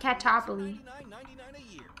game of Catopoly. $99.99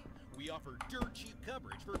 a year. We offer dirt cheap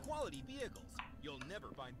coverage for quality vehicles. You'll never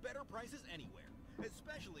find better prices anywhere,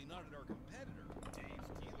 especially not at our competitor, Dave's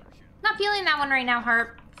dealership. Not feeling that one right now,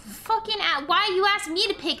 Harp. Fucking why you asked me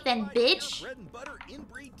to pick then, bitch? Bread and butter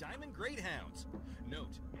inbreed diamond greyhounds. Note,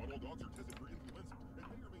 Not all dogs are tested for influenza and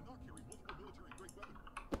may or may not carry multiple military-grade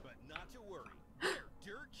weapons. but not to worry, they're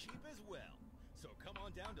dirt cheap as well. So come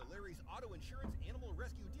on down to Larry's Auto Insurance Animal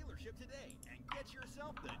Rescue Dealership today and get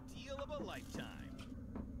yourself the deal of a lifetime.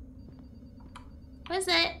 What is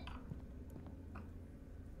it?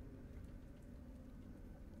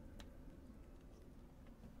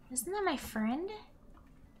 Isn't that my friend?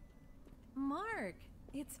 Mark,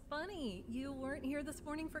 it's funny. You weren't here this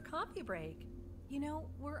morning for coffee break. You know,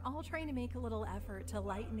 we're all trying to make a little effort to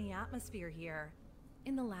lighten the atmosphere here.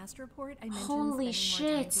 In the last report, I mentioned Holy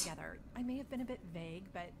spending more time shit. together. I may have been a bit vague,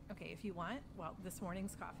 but okay, if you want, well, this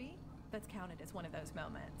morning's coffee, that's counted as one of those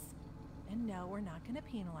moments. And no, we're not going to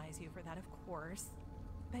penalize you for that, of course.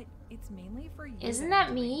 But it's mainly for you. Isn't that that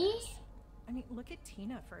I'm doing me? this. I mean, look at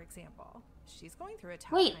Tina, for example. She's going through a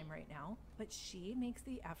tough Wait. time right now, but she makes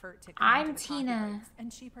the effort to come I'm to the coffee Tina. breaks,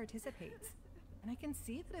 and she participates. And I can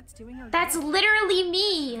see that it's doing her That's good. literally A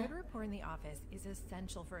me. good rapport in the office is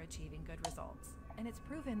essential for achieving good results, and it's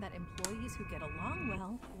proven that employees who get along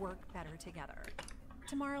well work better together.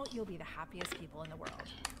 Tomorrow, you'll be the happiest people in the world.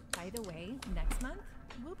 By the way, next month,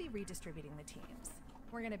 we'll be redistributing the teams.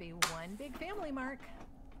 We're gonna be one big family, Mark.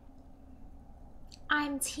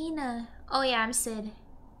 I'm Tina. Oh yeah, I'm Sid.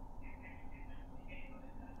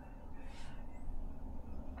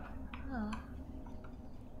 Oh.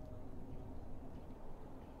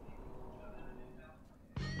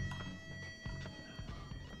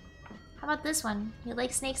 How about this one? You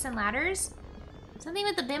like snakes and ladders? Something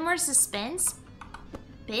with a bit more suspense?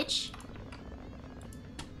 Bitch.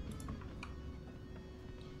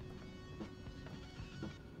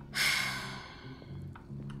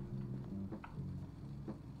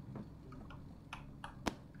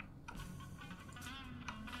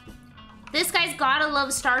 This guy's gotta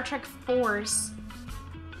love Star Trek Force.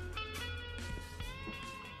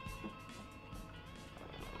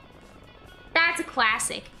 That's a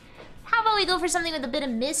classic. How about we go for something with a bit of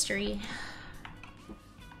mystery?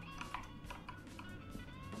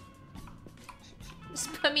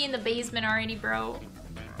 Just put me in the basement already, bro.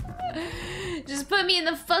 Just put me in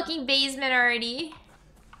the fucking basement already.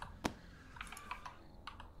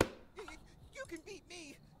 You can beat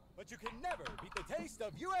me, but you can never beat the taste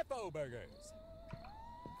of UFO burgers.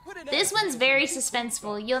 Put an This end to one's this very unique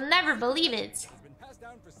suspenseful. food You'll stuff. never believe it. It's been passed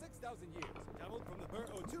down for 6,000 years. Traveled from the Bur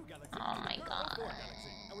O2 galaxy Oh to my the Bur God. O4 galaxy.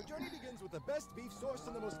 Our journey begins with the best beef sourced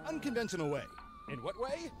in the most unconventional way. In what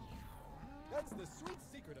way? That's the sweet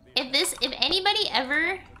secret of the If anybody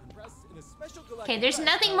ever... Okay, there's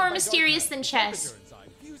nothing more mysterious than chess.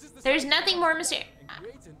 There's nothing more mysterious.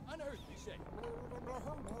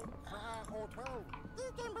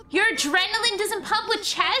 Your adrenaline doesn't pump with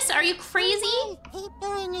chess? Are you crazy?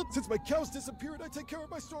 Since my cows disappeared, I take care of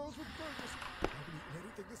my sorrows with burgers. I haven't eaten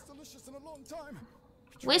anything this delicious in a long time.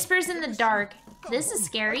 Whispers in the dark. This is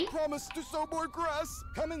scary. I promise to sow more grass.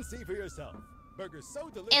 Come and see for yourself. Burgers so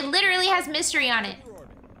delicious. It literally has mystery on it.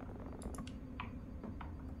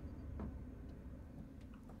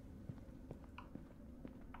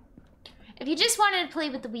 If you just wanted to play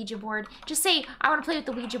with the Ouija board, just say, I want to play with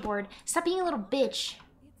the Ouija board. Stop being a little bitch.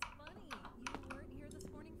 It's funny. You weren't here this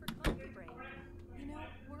morning for coffee break. You know,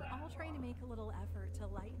 we're all trying to make a little effort to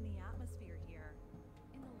lighten the atmosphere here.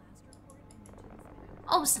 In the last report, I mentioned...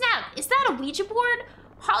 Oh, snap. Is that a Ouija board?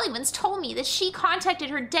 Holly once told me that she contacted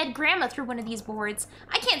her dead grandma through one of these boards.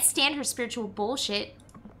 I can't stand her spiritual bullshit.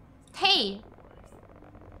 Hey.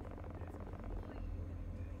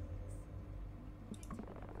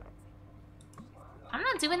 I'm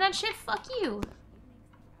not doing that shit. Fuck you.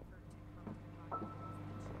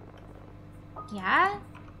 Yeah?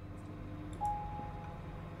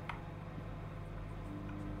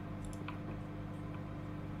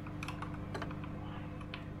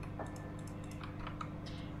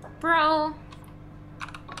 Bro.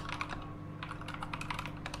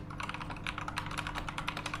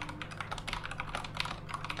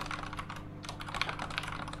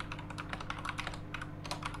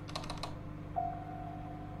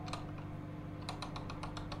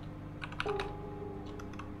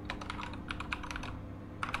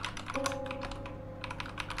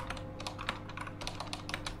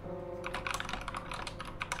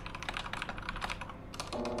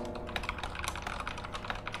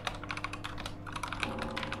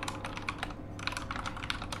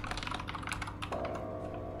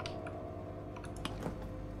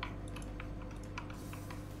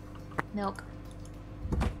 Milk.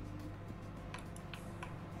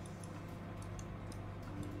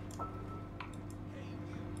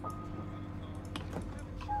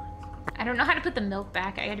 I don't know how to put the milk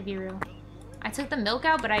back, I gotta be real. I took the milk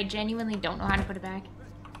out, but I genuinely don't know how to put it back.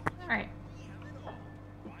 Alright.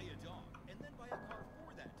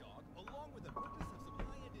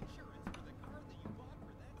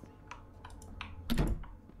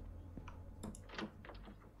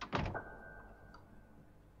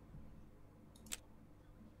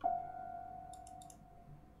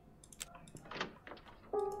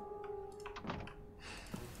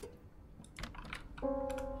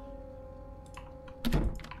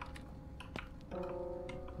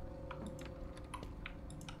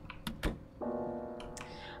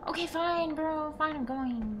 Okay, fine, bro. Fine, I'm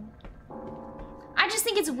going. I just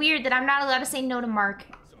think it's weird that I'm not allowed to say no to Mark.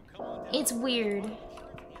 It's weird.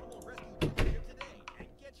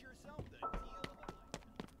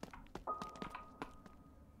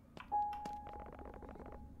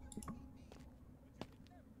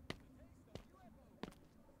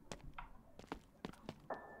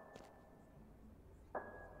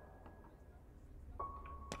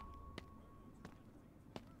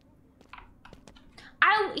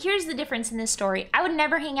 Here's the difference in this story. I would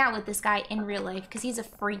never hang out with this guy in real life because he's a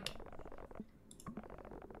freak.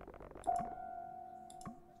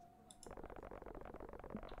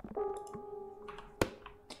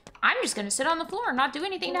 I'm just gonna sit on the floor and not do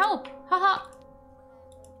anything to help. Haha.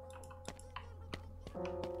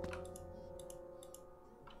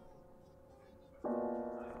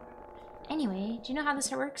 Anyway, do you know how this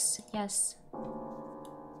works? Yes.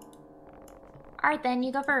 Alright then,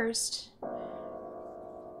 you go first.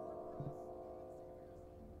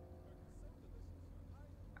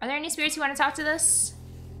 Are there any spirits who want to talk to this?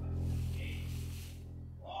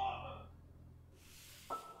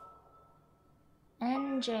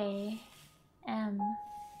 NJM.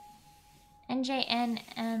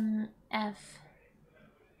 NJNMF.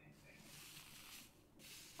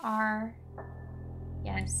 R.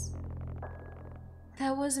 Yes.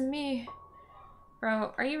 That wasn't me.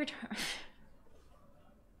 Bro, are you retarded?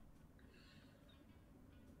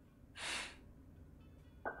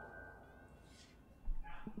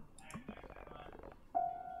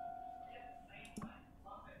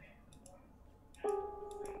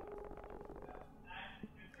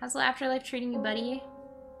 How's the afterlife treating you, buddy?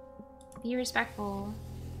 Be respectful.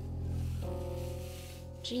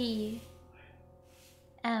 G.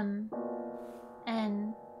 M.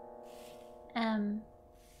 N. M.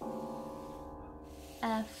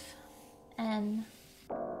 F. N.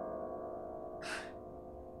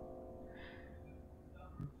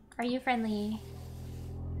 Are you friendly?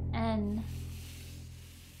 N.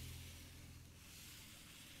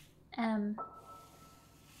 M.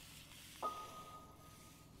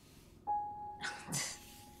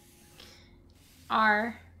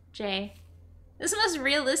 R. J. This is the most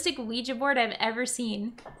realistic Ouija board I've ever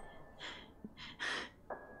seen.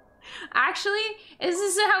 Actually, this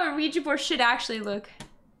is how a Ouija board should actually look.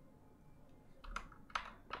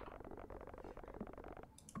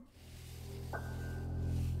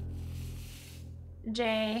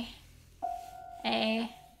 J. A.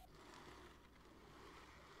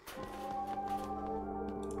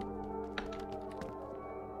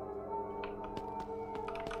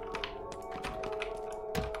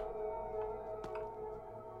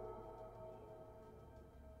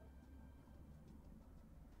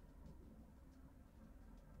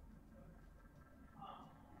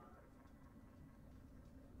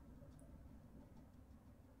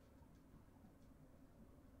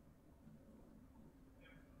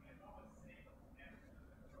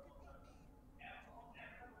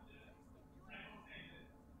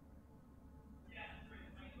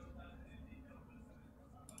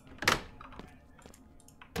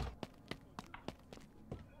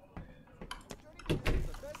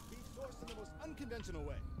 Unconventional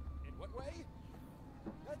way. In what way?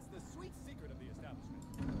 That's the sweet secret of the establishment.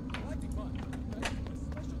 Galactic buns are fed with a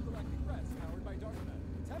special galactic press powered by dark matter.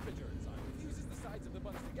 The temperature enzyme fuses the sides of the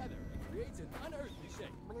buns together and creates an unearthly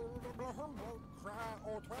shape.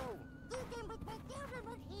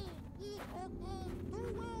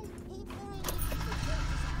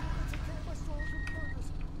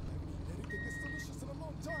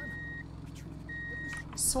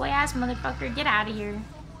 Soy ass motherfucker, get out of here.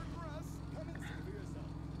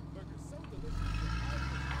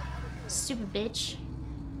 Stupid bitch.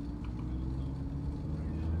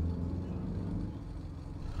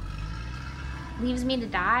 Leaves me to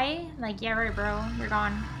die? Like, yeah, right, bro. You're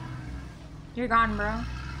gone. You're gone, bro.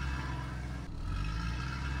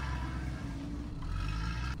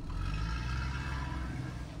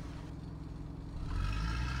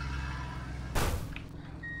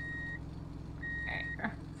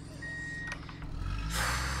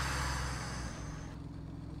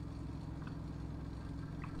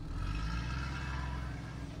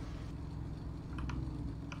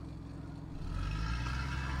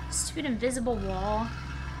 Stupid invisible wall.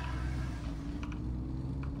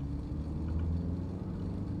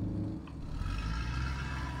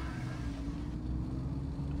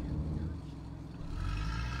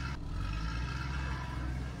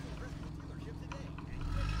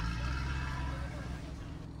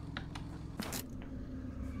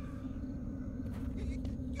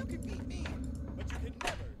 You can beat me, but you can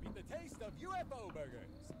never beat the taste of UFO burgers.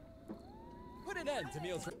 Put an end to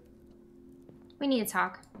meals. We need to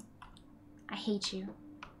talk. I hate you.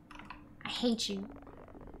 I hate you.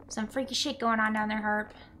 Some freaky shit going on down there,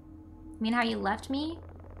 Harp. You mean how you left me?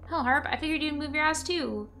 Hell, Harp, I figured you'd move your ass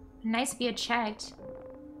too. Nice if you had checked.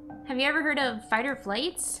 Have you ever heard of fight or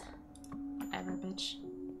flights? Whatever, bitch.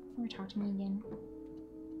 Never talk to me again.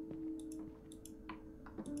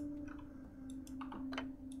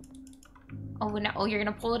 Oh, no. Oh, you're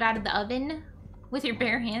gonna pull it out of the oven? With your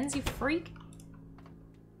bare hands, you freak?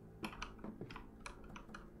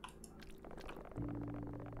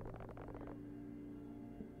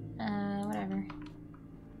 Whatever.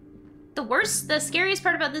 The scariest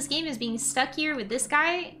part about this game is being stuck here with this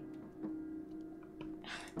guy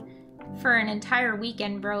for an entire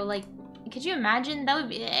weekend, bro. Like, could you imagine? That would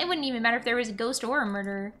be, it wouldn't even matter if there was a ghost or a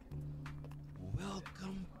murderer.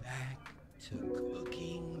 Welcome back to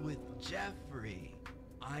Cooking with Jeffrey.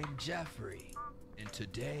 I'm Jeffrey, and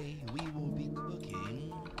today we will be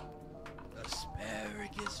cooking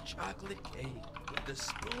asparagus chocolate cake with a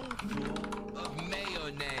spoonful of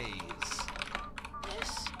mayonnaise.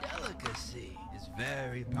 This delicacy is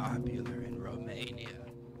very popular in Romania,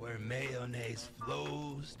 where mayonnaise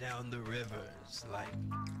flows down the rivers like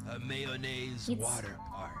a mayonnaise water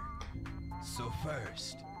park. So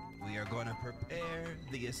first, we are going to prepare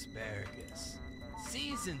the asparagus.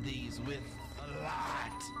 Season these with a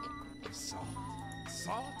lot of salt.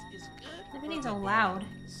 Salt is good. Everything's so loud.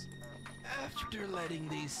 After letting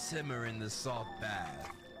these simmer in the salt bath,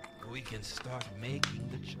 we can start making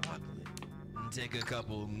the chocolate. Take a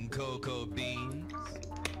couple cocoa beans.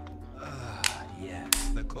 Yes,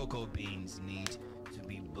 the cocoa beans need to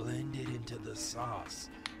be blended into the sauce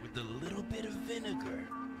with a little bit of vinegar.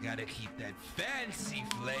 Gotta keep that fancy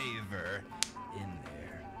flavor in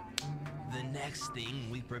there. The next thing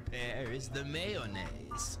we prepare is the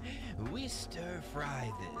mayonnaise. We stir fry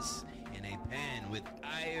this in a pan with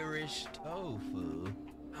Irish tofu.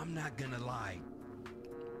 I'm not gonna lie,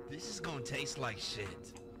 this is gonna taste like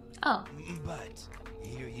shit. Oh. But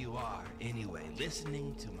here you are anyway,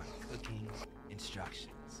 listening to my cooking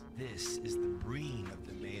instructions. This is the brine of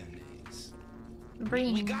the mayonnaise.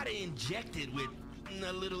 Brine. We gotta inject it with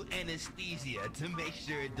a little anesthesia to make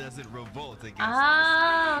sure it doesn't revolt against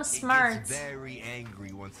us. Smart. It gets very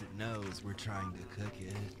angry once it knows we're trying to cook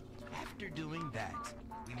it. After doing that,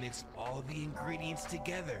 we mix all the ingredients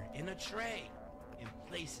together in a tray and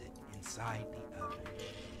place it inside the oven.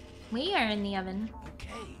 We are in the oven.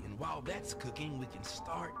 Okay, and while that's cooking, we can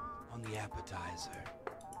start on the appetizer.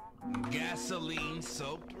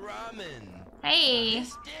 Gasoline-soaked ramen. Hey.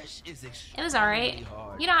 This dish is it was alright.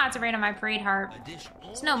 You don't have to rain on my parade, Harp.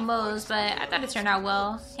 It's no Moe's, but I thought it turned out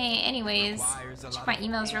well. Hey, anyways, check my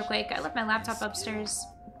emails real quick. I left my laptop upstairs.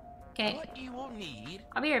 Okay.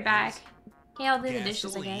 I'll be right back. Okay, I'll do the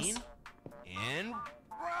dishes, I guess. And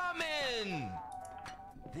ramen!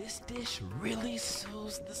 This dish really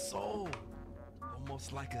soothes the soul.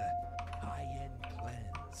 Almost like a high-end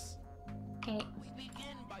cleanse. Okay. We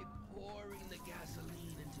begin by pouring the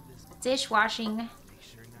gasoline into this dishwashing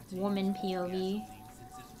woman POV.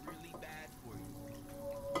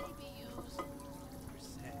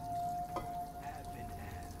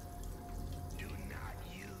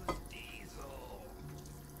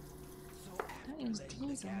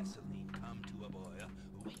 Gasoline come to a boil,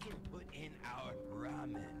 we can put in our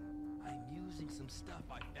ramen. I'm using some stuff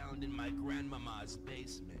I found in my grandmama's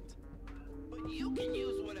basement. But you can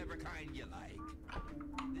use whatever kind you like.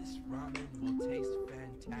 This ramen will taste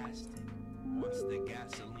fantastic once the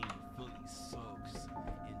gasoline fully soaks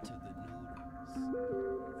into the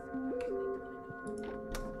noodles.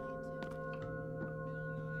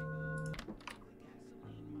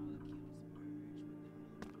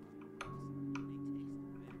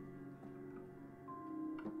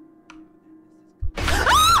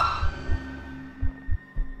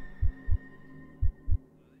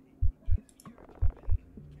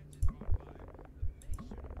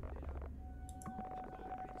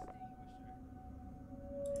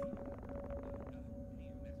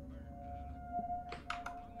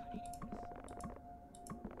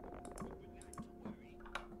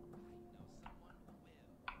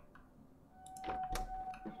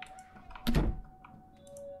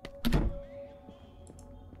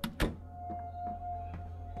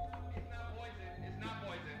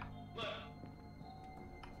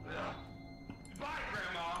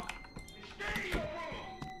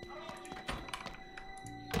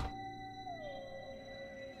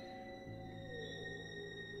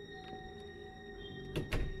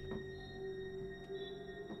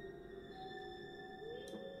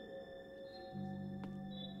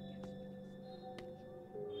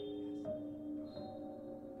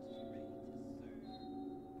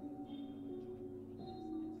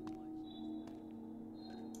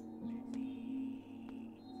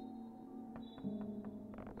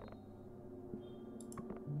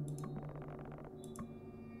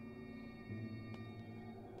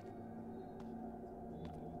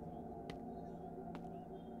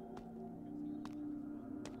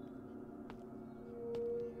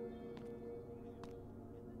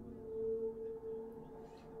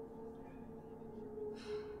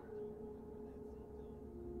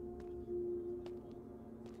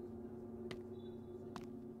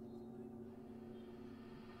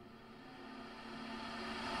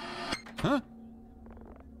 Huh?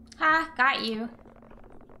 Ha, got you.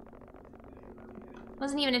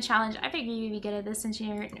 Wasn't even a challenge. I figured you'd be good at this since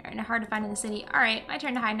you're hard to find in the city. Alright, my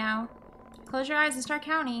turn to hide now. Close your eyes and start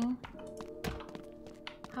counting.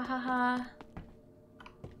 Ha ha ha.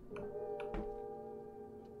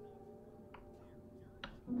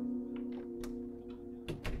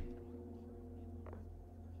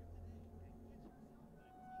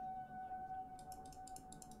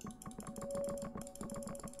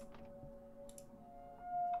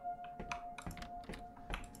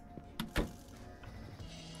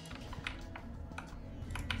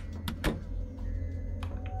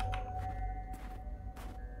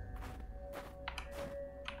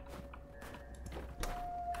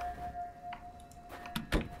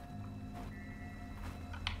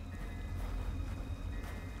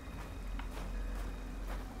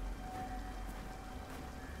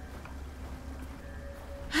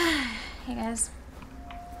 Hey guys.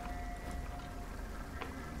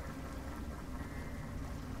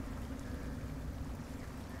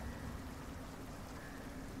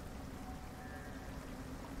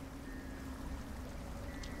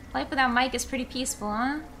 Life without Mike is pretty peaceful,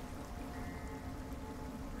 huh?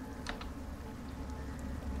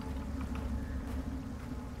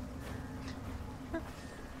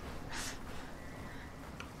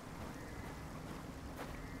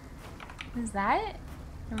 Is that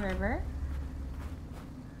a river?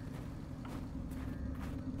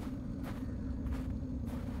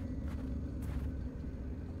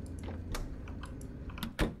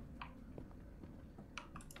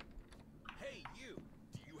 Hey, you!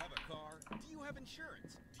 Do you have a car? Do you have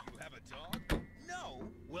insurance? Do you have a dog? No?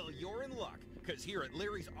 Well, you're in luck, because here at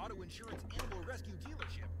Larry's Auto Insurance Animal Rescue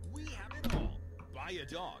Dealership, we have it all. Buy a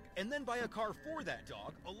dog, and then buy a car for that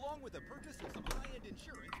dog, along with a purchase of some high-end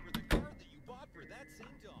insurance for the car that you bought for that same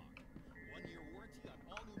dog. 1-year warranty on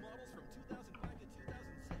all new models from 2005 to 2006.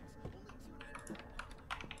 Only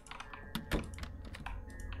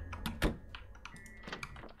 $299.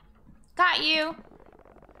 Got you.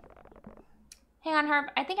 Hang on,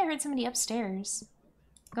 Harp. I think I heard somebody upstairs.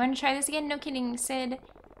 Going to try this again? No kidding, Sid.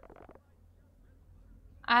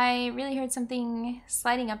 I really heard something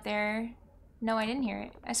sliding up there. No, I didn't hear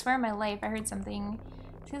it. I swear on my life I heard something.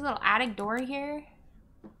 See this little attic door here?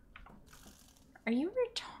 Are you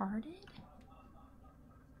retarded?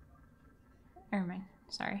 Never mind.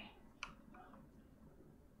 Sorry.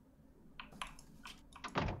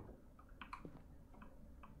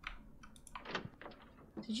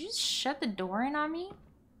 Did you just shut the door in on me?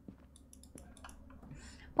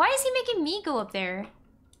 Why is he making me go up there?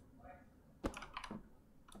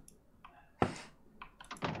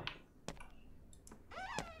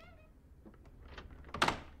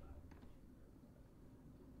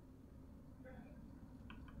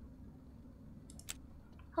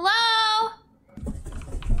 Hello?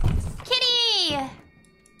 Kitty!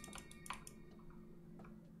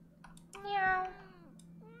 Meow.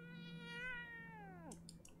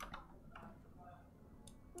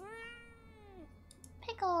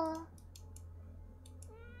 Pickle.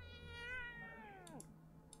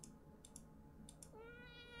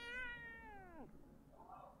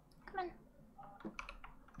 Come on.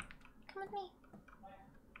 Come with me.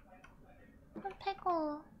 Come on,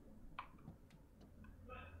 Pickle.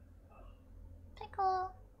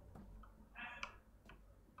 Pickle.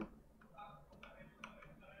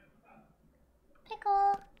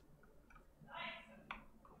 Pickle.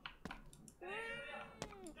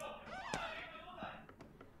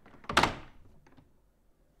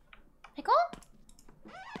 Pickle?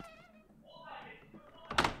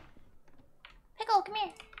 Pickle, come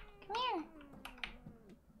here. Come here.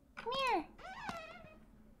 Come here.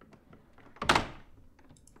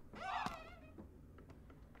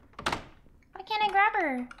 Why can't I grab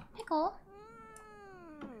her? Pickle?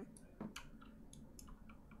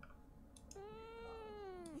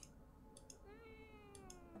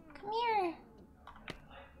 Come here.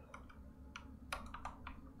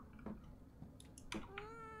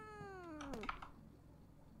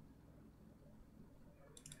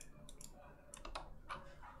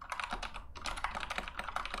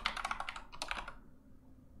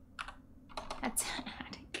 That's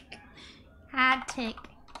attic. Attic?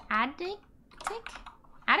 Attic?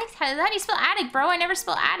 How do you spell attic, bro? I never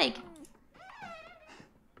spell attic.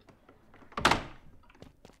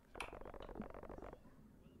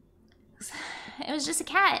 It was just a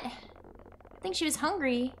cat. I think she was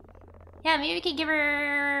hungry. Yeah, maybe we could give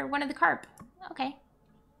her one of the carp. Okay.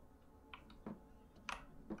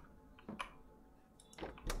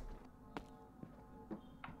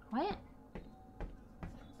 What?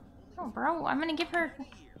 Oh, bro, I'm gonna give her...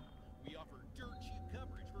 We offer dirt cheap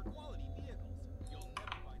coverage for quality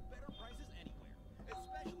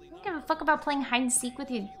fuck about playing hide and seek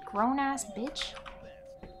with you grown-ass bitch?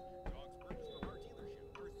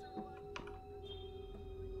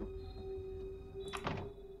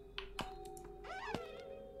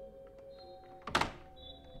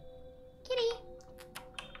 Kitty.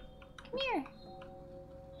 Come here.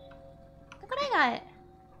 Look what I got.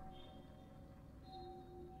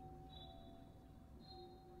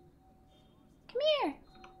 Come here.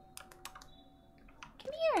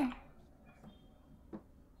 Come here.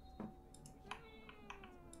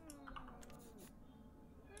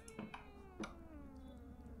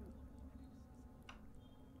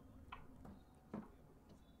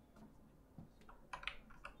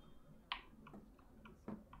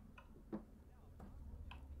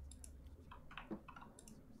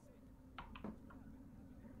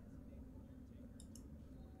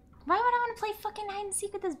 Why would I want to play fucking hide and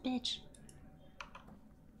seek with this bitch?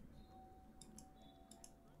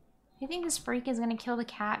 You think this freak is gonna kill the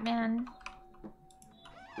cat, man?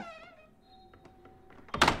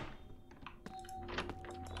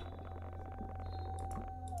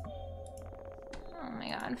 Oh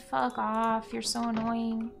my god, fuck off. You're so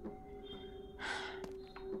annoying.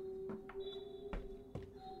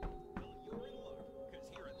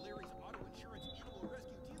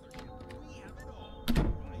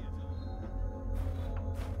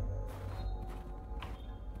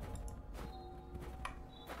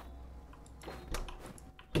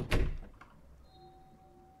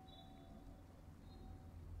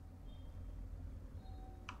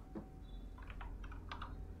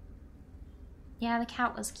 Yeah, the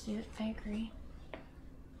cat was cute. I agree.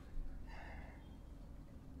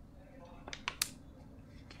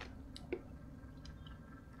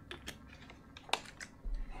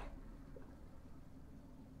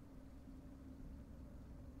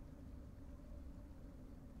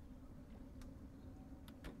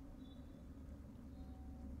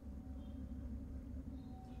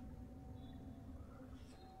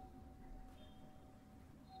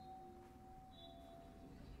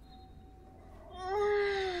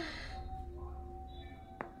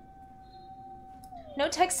 No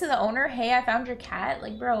text to the owner, hey, I found your cat.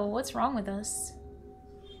 Like, bro, what's wrong with us?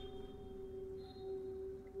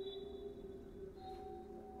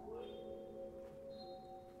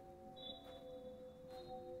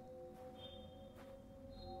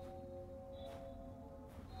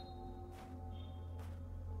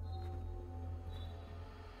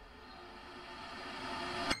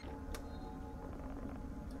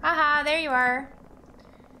 Haha, there you are.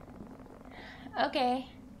 Okay.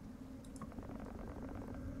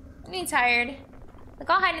 I'm getting tired. Like,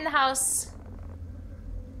 I'll hide in the house.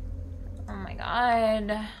 Oh my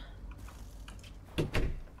god.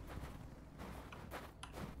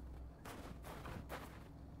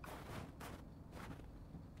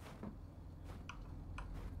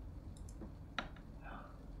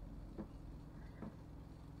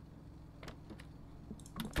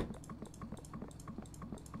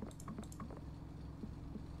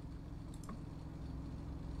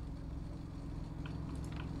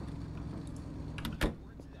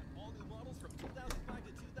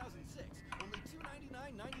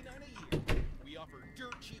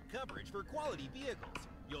 For quality vehicles,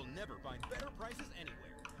 you'll never find better prices anywhere,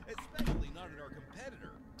 especially not at our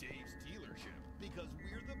competitor, Dave's dealership, because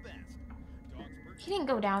we're the best. He didn't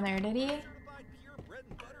go down there, did he? Certified pure bread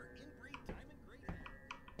and butter inbreed diamond grade.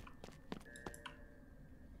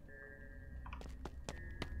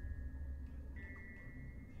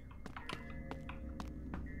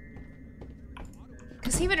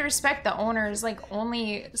 Because he would respect the owner's, like,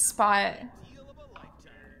 only spot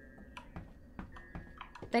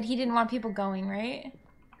that he didn't want people going, right?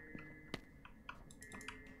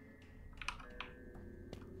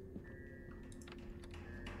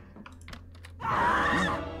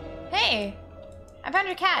 Hey! I found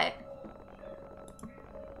your cat.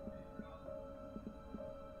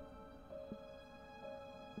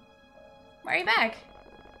 Why are you back?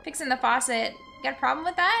 Fixing the faucet. Got a problem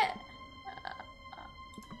with that?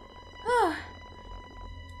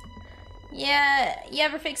 Yeah, you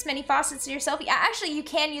ever fix many faucets yourself? Yeah, actually, you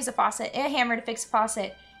can use a hammer to fix a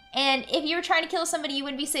faucet. And if you were trying to kill somebody, you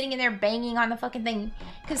wouldn't be sitting in there banging on the fucking thing.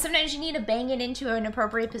 Because sometimes you need to bang it into an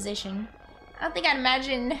appropriate position. I don't think I'd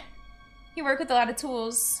imagine you work with a lot of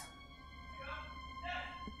tools.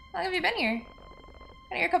 How long have you been here?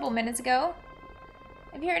 Got here a couple minutes ago.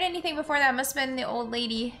 If you heard anything before that, must have been the old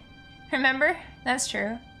lady. Remember? That's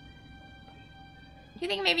true. Do you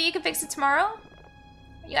think maybe you could fix it tomorrow?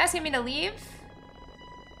 Are you asking me to leave?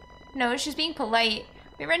 No, she's being polite.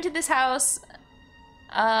 We rented this house.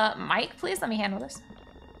 Mike, please let me handle this.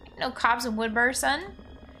 No cops in Woodbury, son.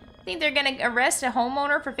 Think they're gonna arrest a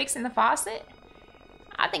homeowner for fixing the faucet?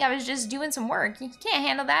 I think I was just doing some work. You can't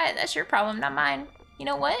handle that. That's your problem, not mine. You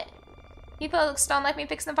know what? You folks don't like me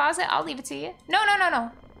fixing the faucet? I'll leave it to you. No, no, no,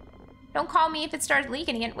 no. Don't call me if it starts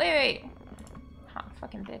leaking again. Wait, wait. Oh,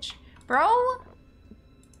 fucking bitch. Bro?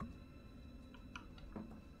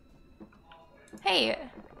 Hey.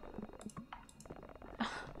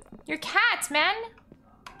 Your cats, man.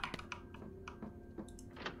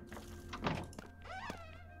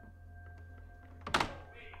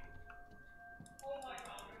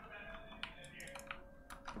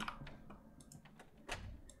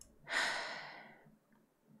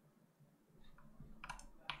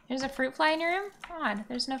 There's a fruit fly in your room? Odd,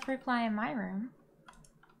 there's no fruit fly in my room.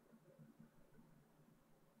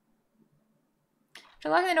 After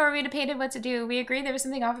locking the door, we debated what to do. We agreed there was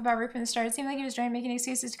something off about Rick from the start. It seemed like he was trying to make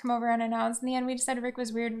excuses to come over unannounced. In the end, we decided Rick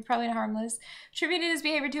was weird, but probably not harmless. Attributed his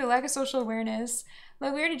behavior to a lack of social awareness.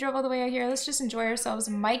 Like, we already drove all the way out here. Let's just enjoy ourselves.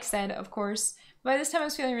 Mike said, of course. By this time, I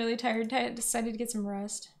was feeling really tired. I decided to get some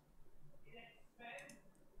rest.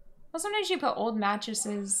 Well, sometimes you put old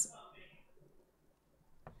mattresses...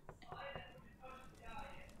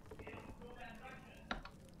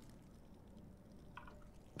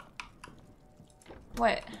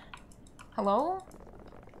 What? Hello?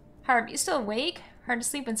 Harp, you still awake? Hard to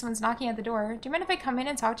sleep when someone's knocking at the door. Do you mind if I come in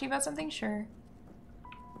and talk to you about something? Sure.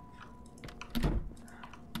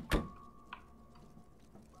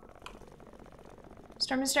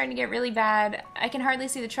 Storm is starting to get really bad. I can hardly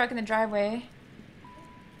see the truck in the driveway.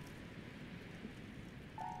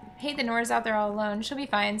 I hate that Nora's out there all alone. She'll be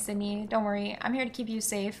fine, Sydney. Don't worry. I'm here to keep you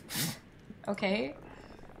safe. Okay.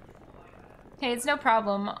 Hey, it's no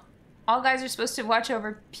problem. All guys are supposed to watch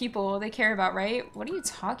over people they care about, right? What are you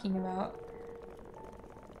talking about?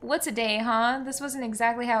 What's a day, huh? This wasn't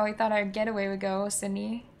exactly how I thought our getaway would go,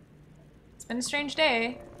 Sydney. It's been a strange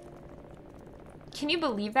day. Can you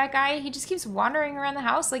believe that guy? He just keeps wandering around the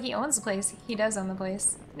house like he owns the place. He does own the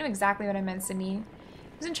place. You know exactly what I meant, Sydney.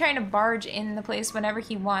 He isn't trying to barge in the place whenever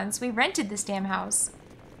he wants. We rented this damn house.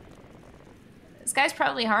 This guy's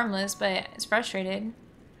probably harmless, but it's frustrated.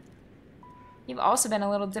 You've also been a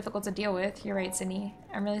little difficult to deal with. You're right, Sydney.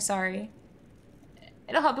 I'm really sorry.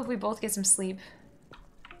 It'll help if we both get some sleep.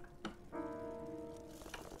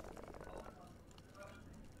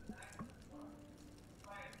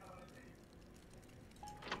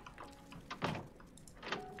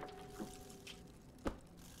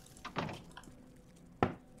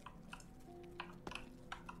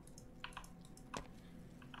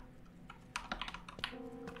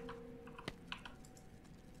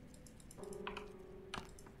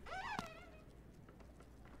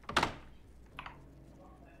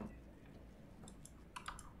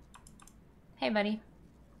 Hey, buddy.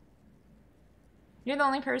 You're the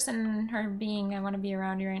only person or being I want to be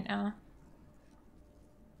around you right now.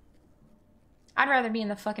 I'd rather be in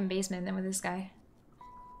the fucking basement than with this guy.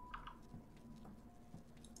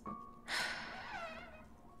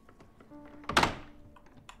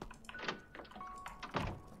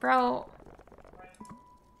 Bro.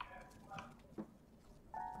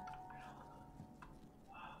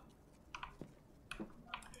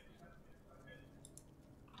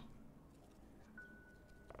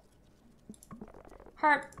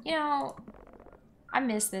 Harp, you know, I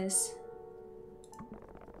miss this.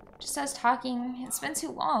 Just us talking. It's been too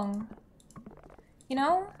long. You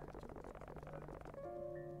know?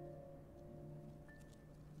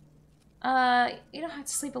 You don't have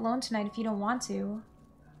to sleep alone tonight if you don't want to.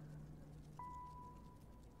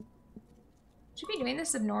 Should we be doing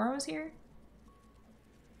this if Nora was here?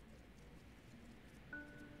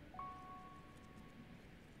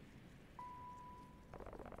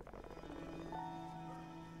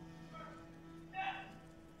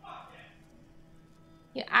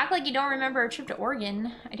 You act like you don't remember our trip to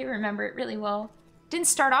Oregon. I do remember it really well. Didn't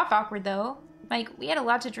start off awkward though. Like, we had a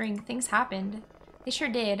lot to drink. Things happened. They sure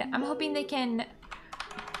did. I'm hoping they can...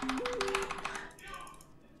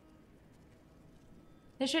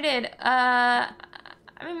 They sure did. I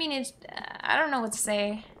mean, it's... I don't know what to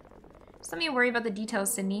say. Just let me worry about the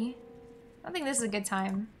details, Sydney. I don't think this is a good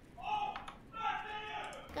time.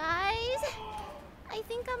 Guys, I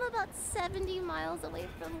think I'm about 70 miles away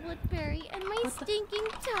from Woodbury, and my stinking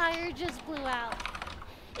tire just blew out.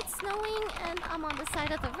 It's snowing, and I'm on the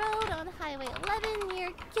side of the road on Highway 11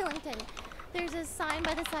 near Killington. There's a sign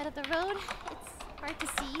by the side of the road. It's hard to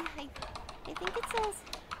see. I think it says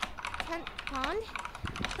Kent Pond.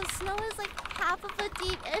 The snow is like half a foot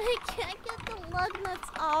deep, and I can't get the lug nuts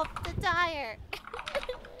off the tire.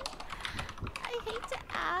 I hate to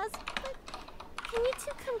ask, but can you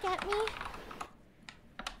two come get me?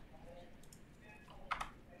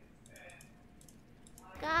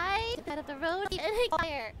 side of the road and a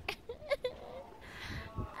fire.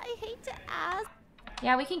 I hate to ask.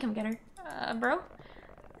 Yeah, we can come get her. Bro?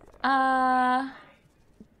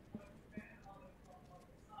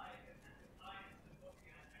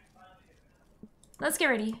 Let's get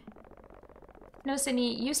ready. No,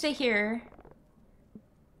 Sydney, you stay here.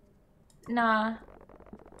 Nah.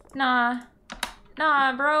 Nah.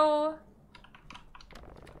 Nah, bro.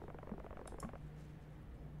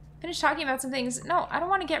 Finish talking about some things. No, I don't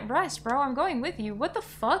want to get rest, bro. I'm going with you. What the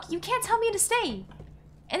fuck? You can't tell me to stay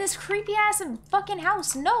in this creepy ass fucking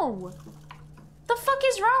house. No. The fuck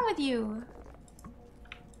is wrong with you?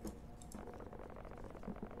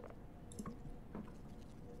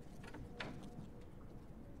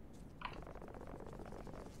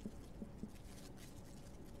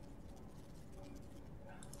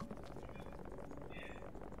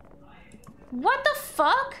 What the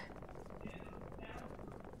fuck?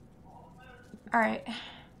 All right.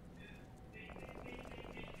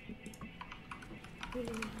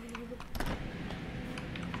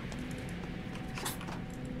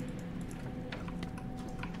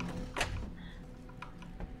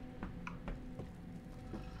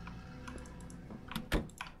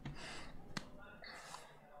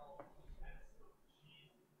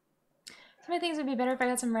 Some of the things would be better if I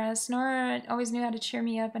got some rest. Nora always knew how to cheer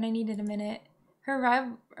me up, and I needed a minute.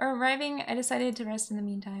 Her arriving, I decided to rest in the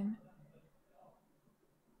meantime.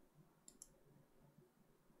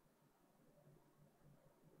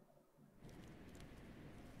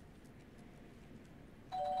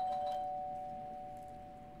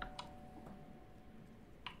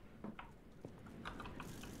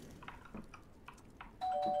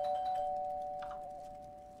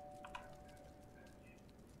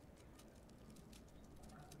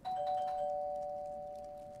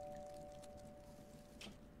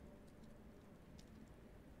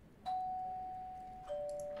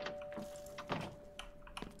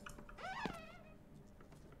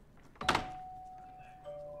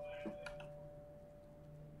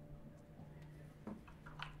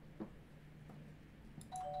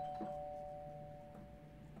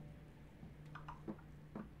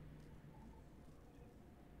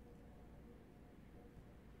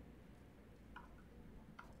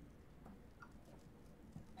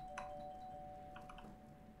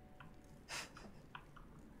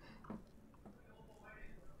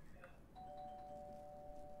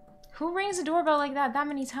 Who rings a doorbell like that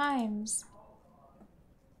many times?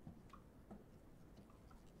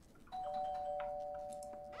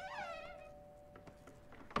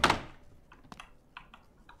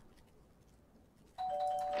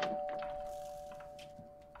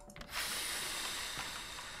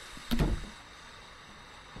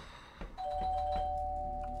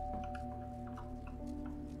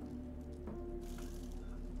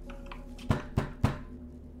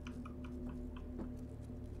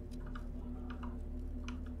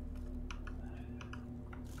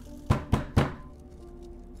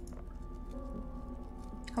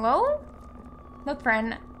 Hello? Look,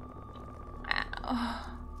 friend.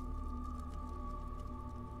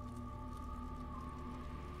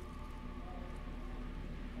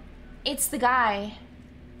 It's the guy.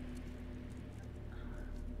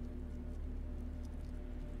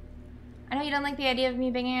 I know you don't like the idea of me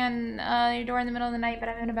banging on your door in the middle of the night, but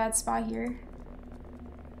I'm in a bad spot here.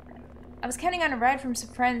 I was counting on a ride from some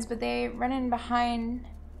friends, but they run in behind.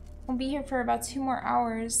 Won't be here for about 2 more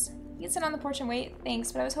hours. You can sit on the porch and wait.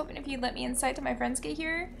 Thanks, but I was hoping if you'd let me inside till my friends get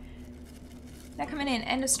here. Not coming in.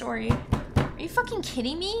 End of story. Are you fucking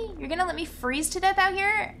kidding me? You're gonna let me freeze to death out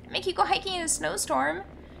here? Make you go hiking in a snowstorm?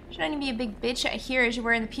 Shouldn't even be a big bitch out here as you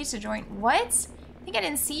were in the pizza joint. What? Think I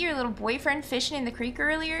didn't see your little boyfriend fishing in the creek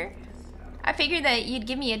earlier? I figured that you'd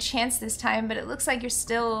give me a chance this time, but it looks like you're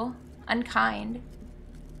still unkind.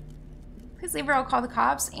 Please leave or I'll call the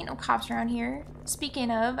cops. Ain't no cops around here. Speaking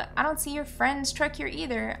of, I don't see your friend's truck here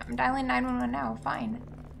either. I'm dialing 911 now. Fine.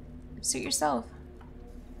 Suit yourself.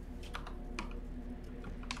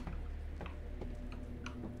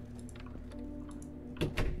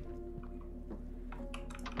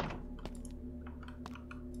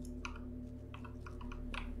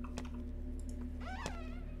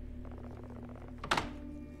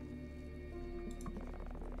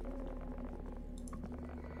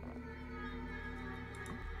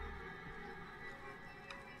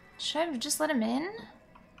 Should I have just let him in?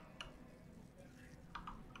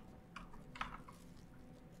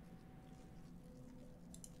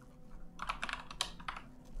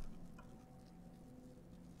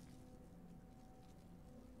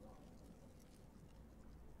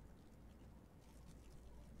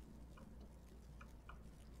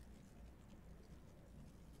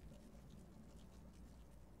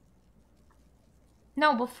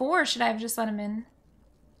 No, before should I have just let him in?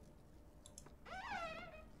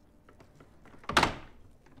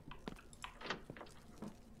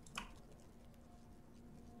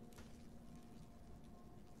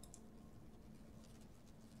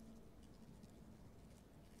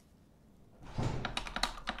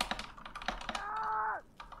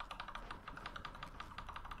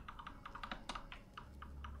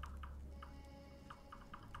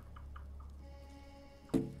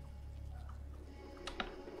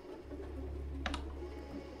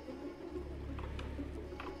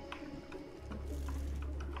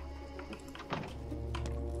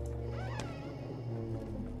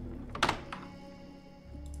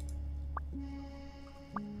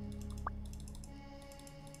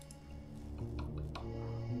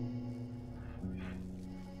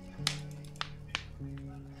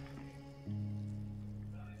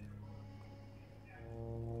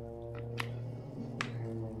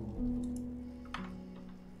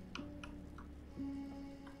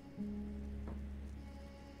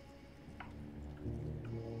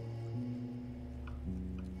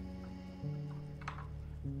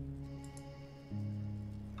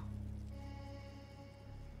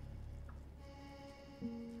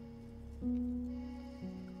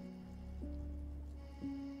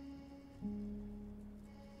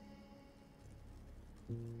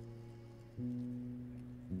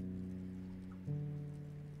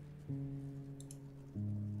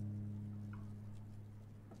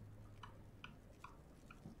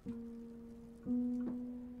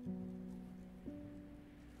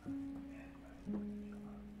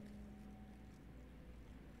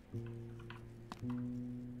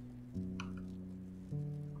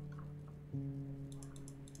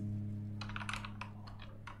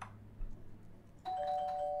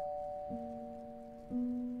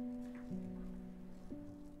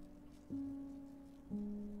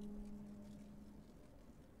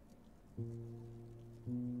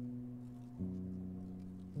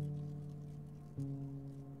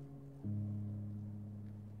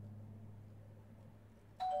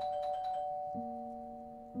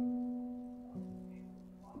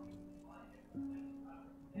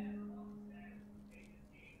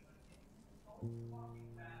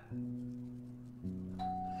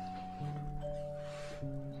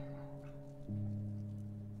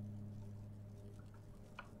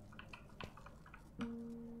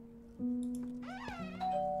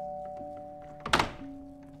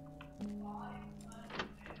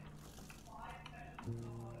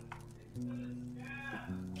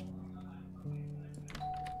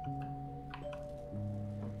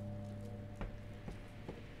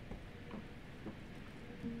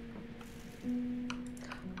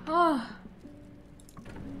 Oh.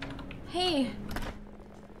 Hey.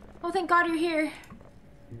 Oh, thank God you're here.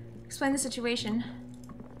 Explain the situation.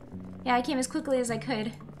 Yeah, I came as quickly as I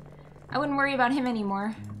could. I wouldn't worry about him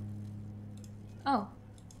anymore. Oh.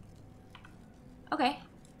 Okay.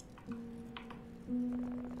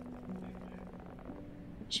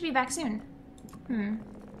 Should be back soon.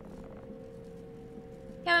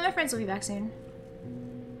 Yeah, my friends will be back soon.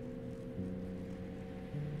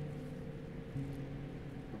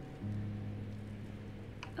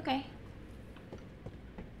 Okay.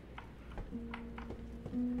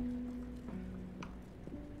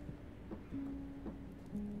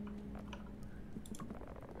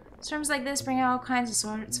 Storms like this bring out all kinds of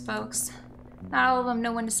sorts, folks. Not all of them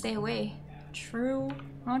know when to stay away. True.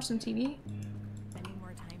 Watch some TV. Spending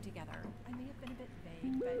more time together. I may have been a bit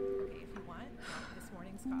vague, but okay, if you want, this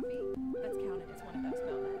morning's coffee, that's counted as one of those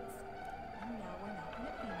moments. And now we're not gonna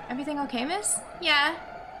be nice. Everything okay, miss? Yeah. It's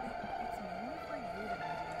mainly for you that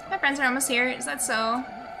I'm doing. My friends are almost here. Is that so?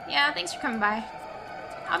 Yeah, thanks for coming by.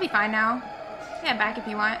 I'll be fine now. Head back if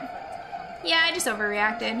you want. Yeah, I just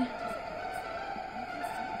overreacted.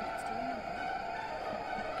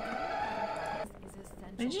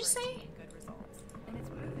 What did you say?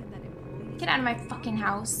 Get out of my fucking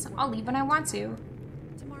house. I'll leave when I want to.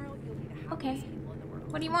 Okay.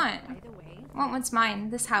 What do you want? I want what's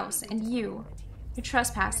mine, this house, and you. You're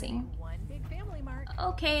trespassing.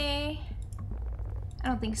 Okay. I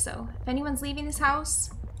don't think so. If anyone's leaving this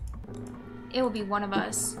house, it will be one of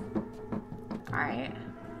us. Alright.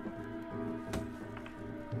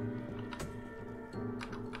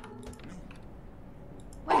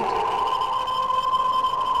 Wait.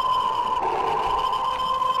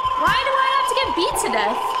 Why do I have to get beat to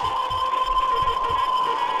death?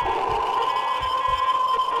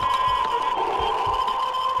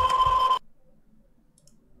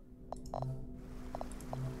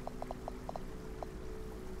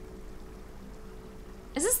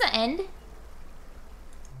 Is this the end?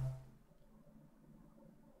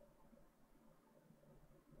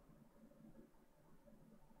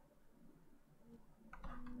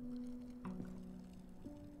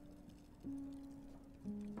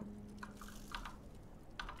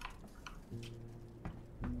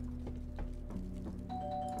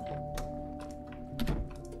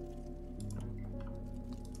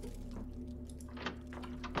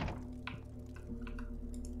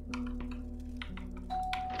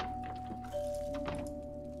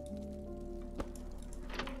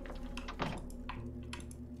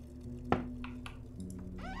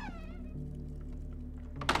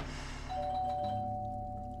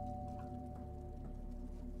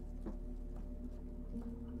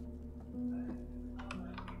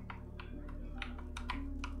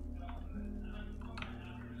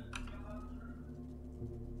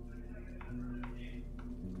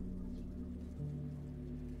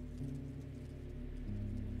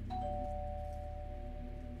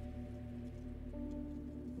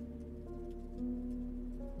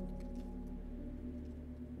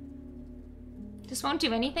 This won't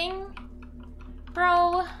do anything?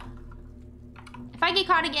 Bro. If I get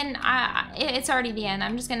caught again, it's already the end.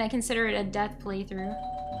 I'm just gonna consider it a death playthrough.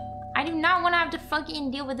 I do not want to have to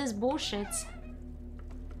fucking deal with this bullshit.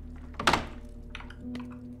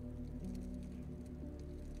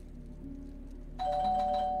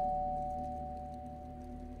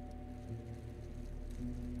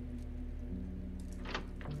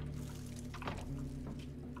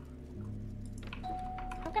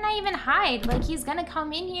 How can I even hide? Like, he's gonna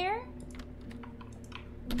come in here?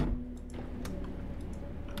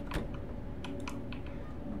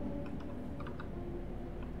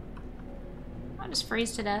 I'll just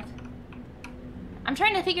freeze to death. I'm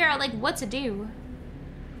trying to figure out, like, what to do.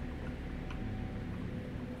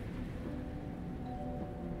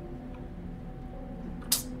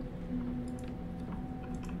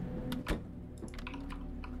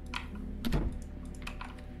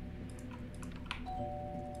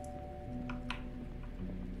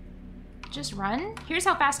 Just run? Here's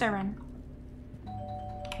how fast I run.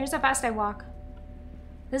 Here's how fast I walk.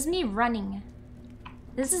 This is me running.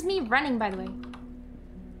 This is me running, by the way.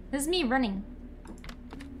 This is me running.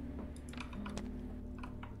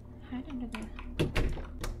 Hide under the...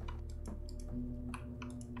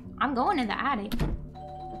 I'm going in the attic.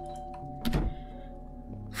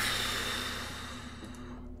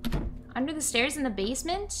 Under the stairs in the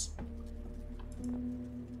basement?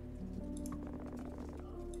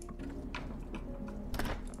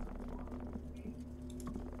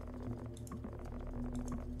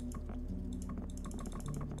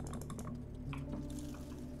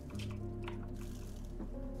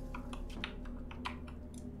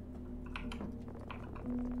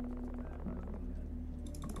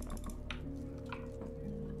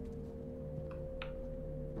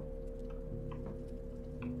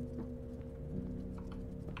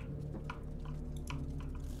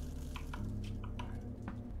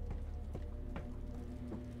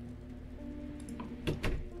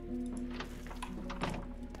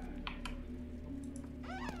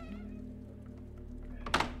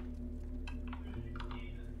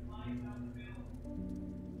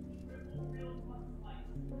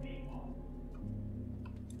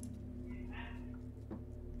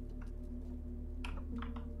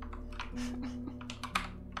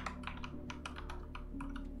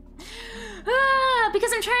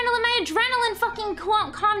 Because I'm trying to let my adrenaline fucking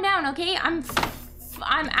calm down, okay? I'm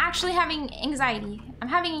actually having anxiety. I'm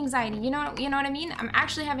having anxiety. You know what I mean? I'm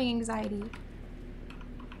actually having anxiety.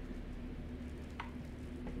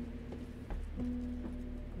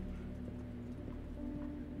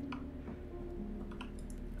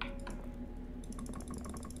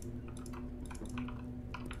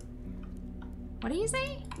 What do you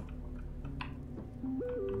say?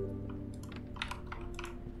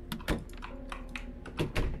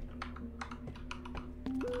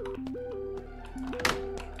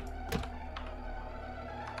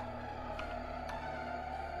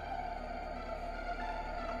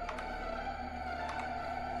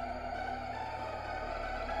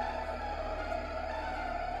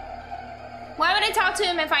 Why would I talk to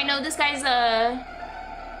him if I know this guy's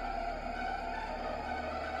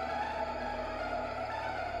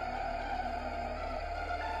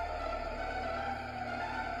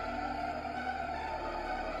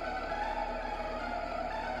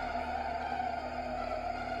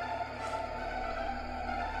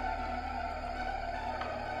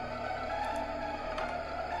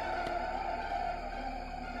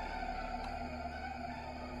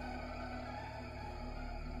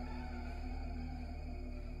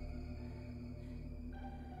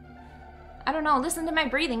I don't know. Listen to my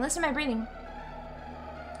breathing. Listen to my breathing.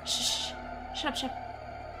 Shh. Shut up, shut up.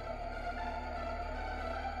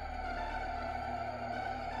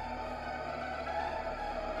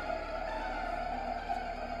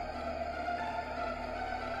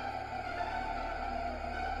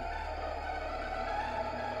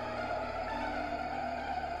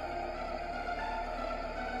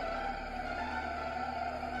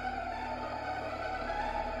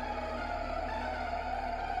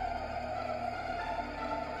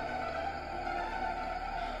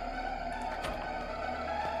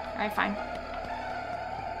 Alright, fine.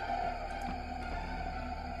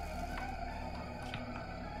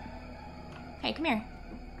 Hey, come here.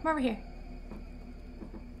 Come over here.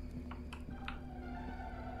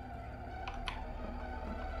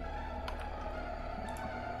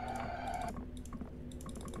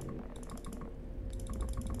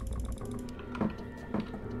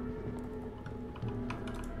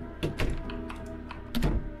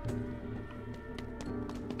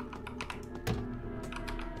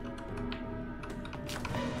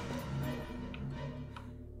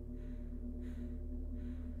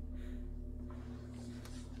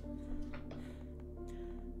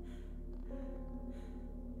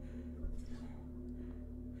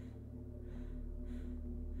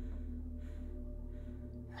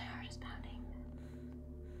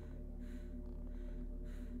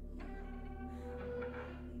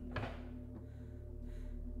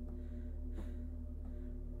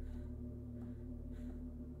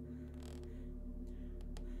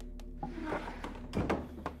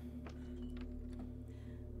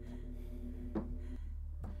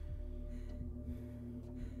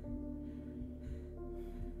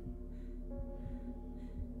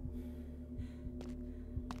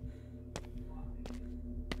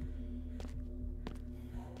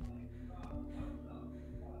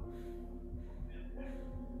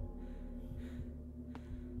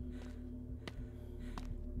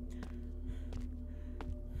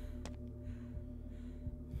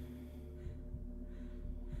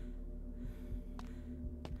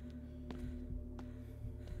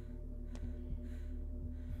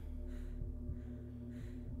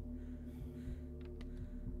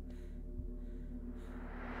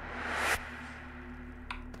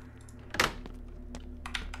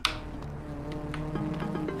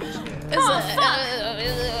 Oh, fuck!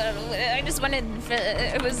 I just wanted.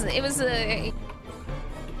 It was. I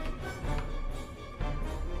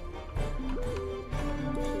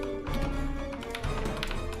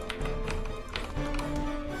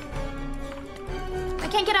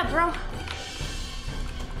can't get up, bro.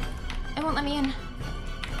 It won't let me in.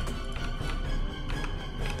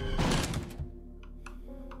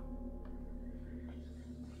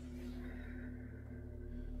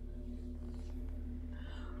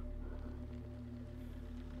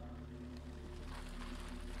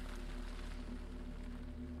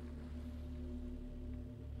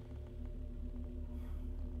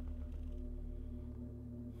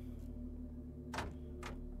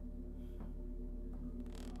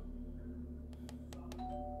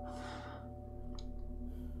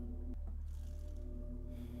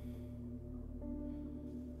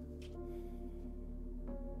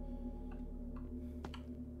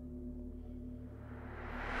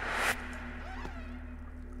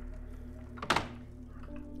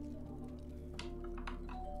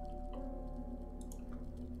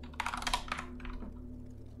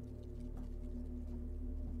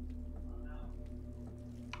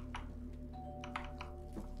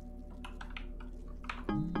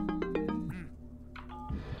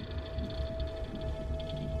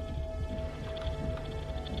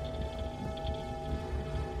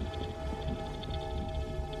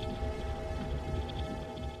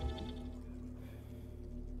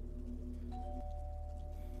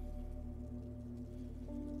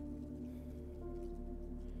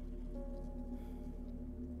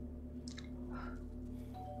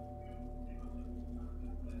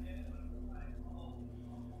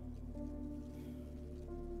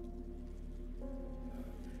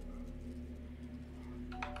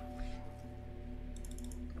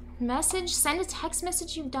 Message? Send a text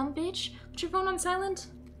message, you dumb bitch. Put your phone on silent.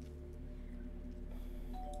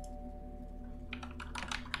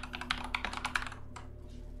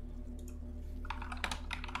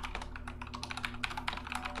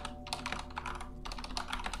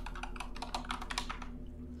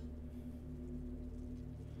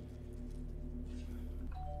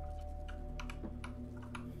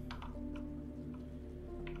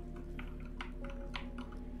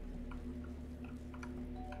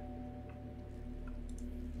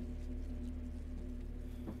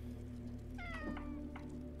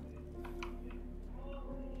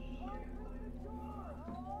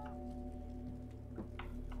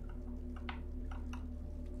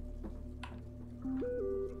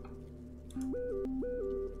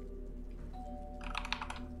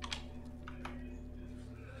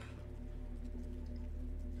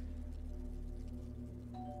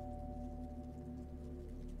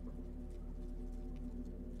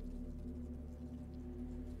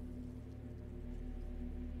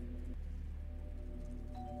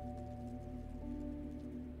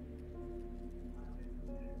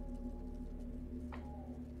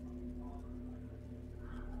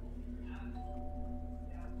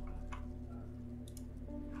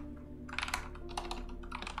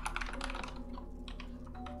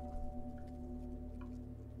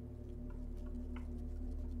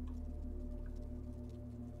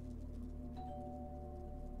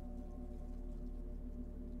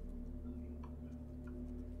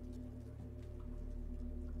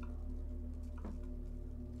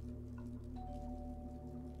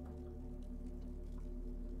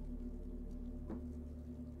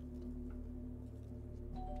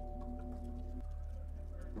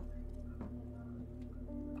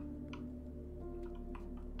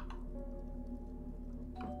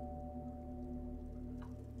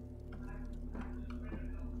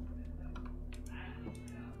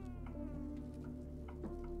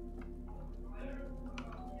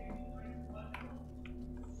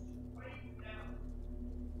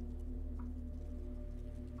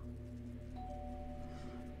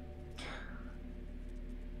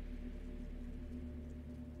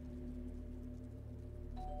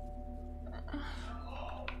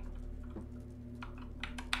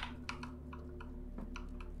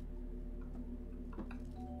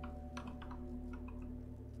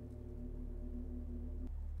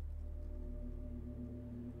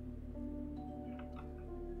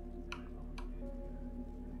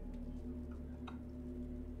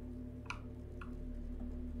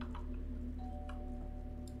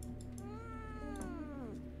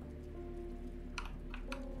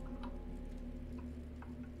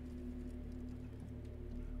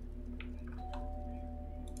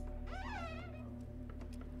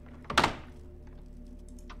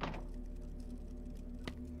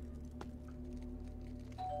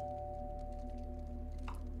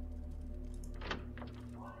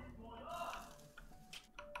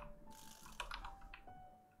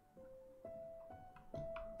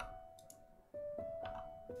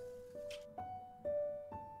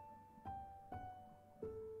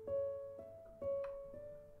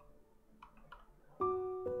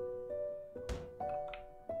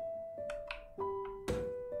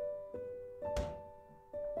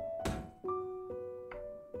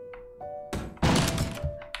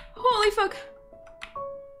 Holy fuck.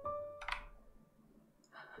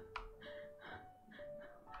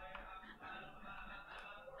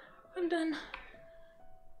 I'm done.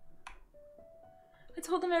 I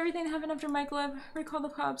told them everything that happened after Mike left. Recalled the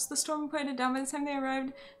cops. The storm quieted down by the time they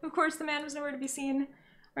arrived. Of course, the man was nowhere to be seen.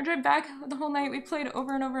 Our drive back the whole night, we played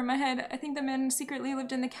over and over in my head. I think the man secretly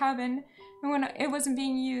lived in the cabin and when it wasn't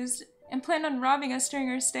being used and planned on robbing us during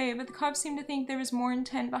our stay, but the cops seemed to think there was more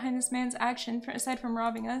intent behind this man's action aside from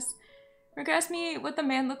robbing us. Rick asked me what the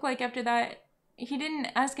man looked like after that. He didn't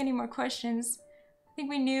ask any more questions. I think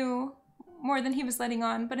we knew more than he was letting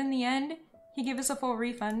on, but in the end, he gave us a full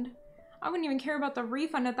refund. I wouldn't even care about the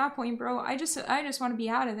refund at that point, bro. I just want to be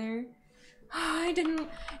out of there. I didn't.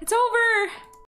 It's over!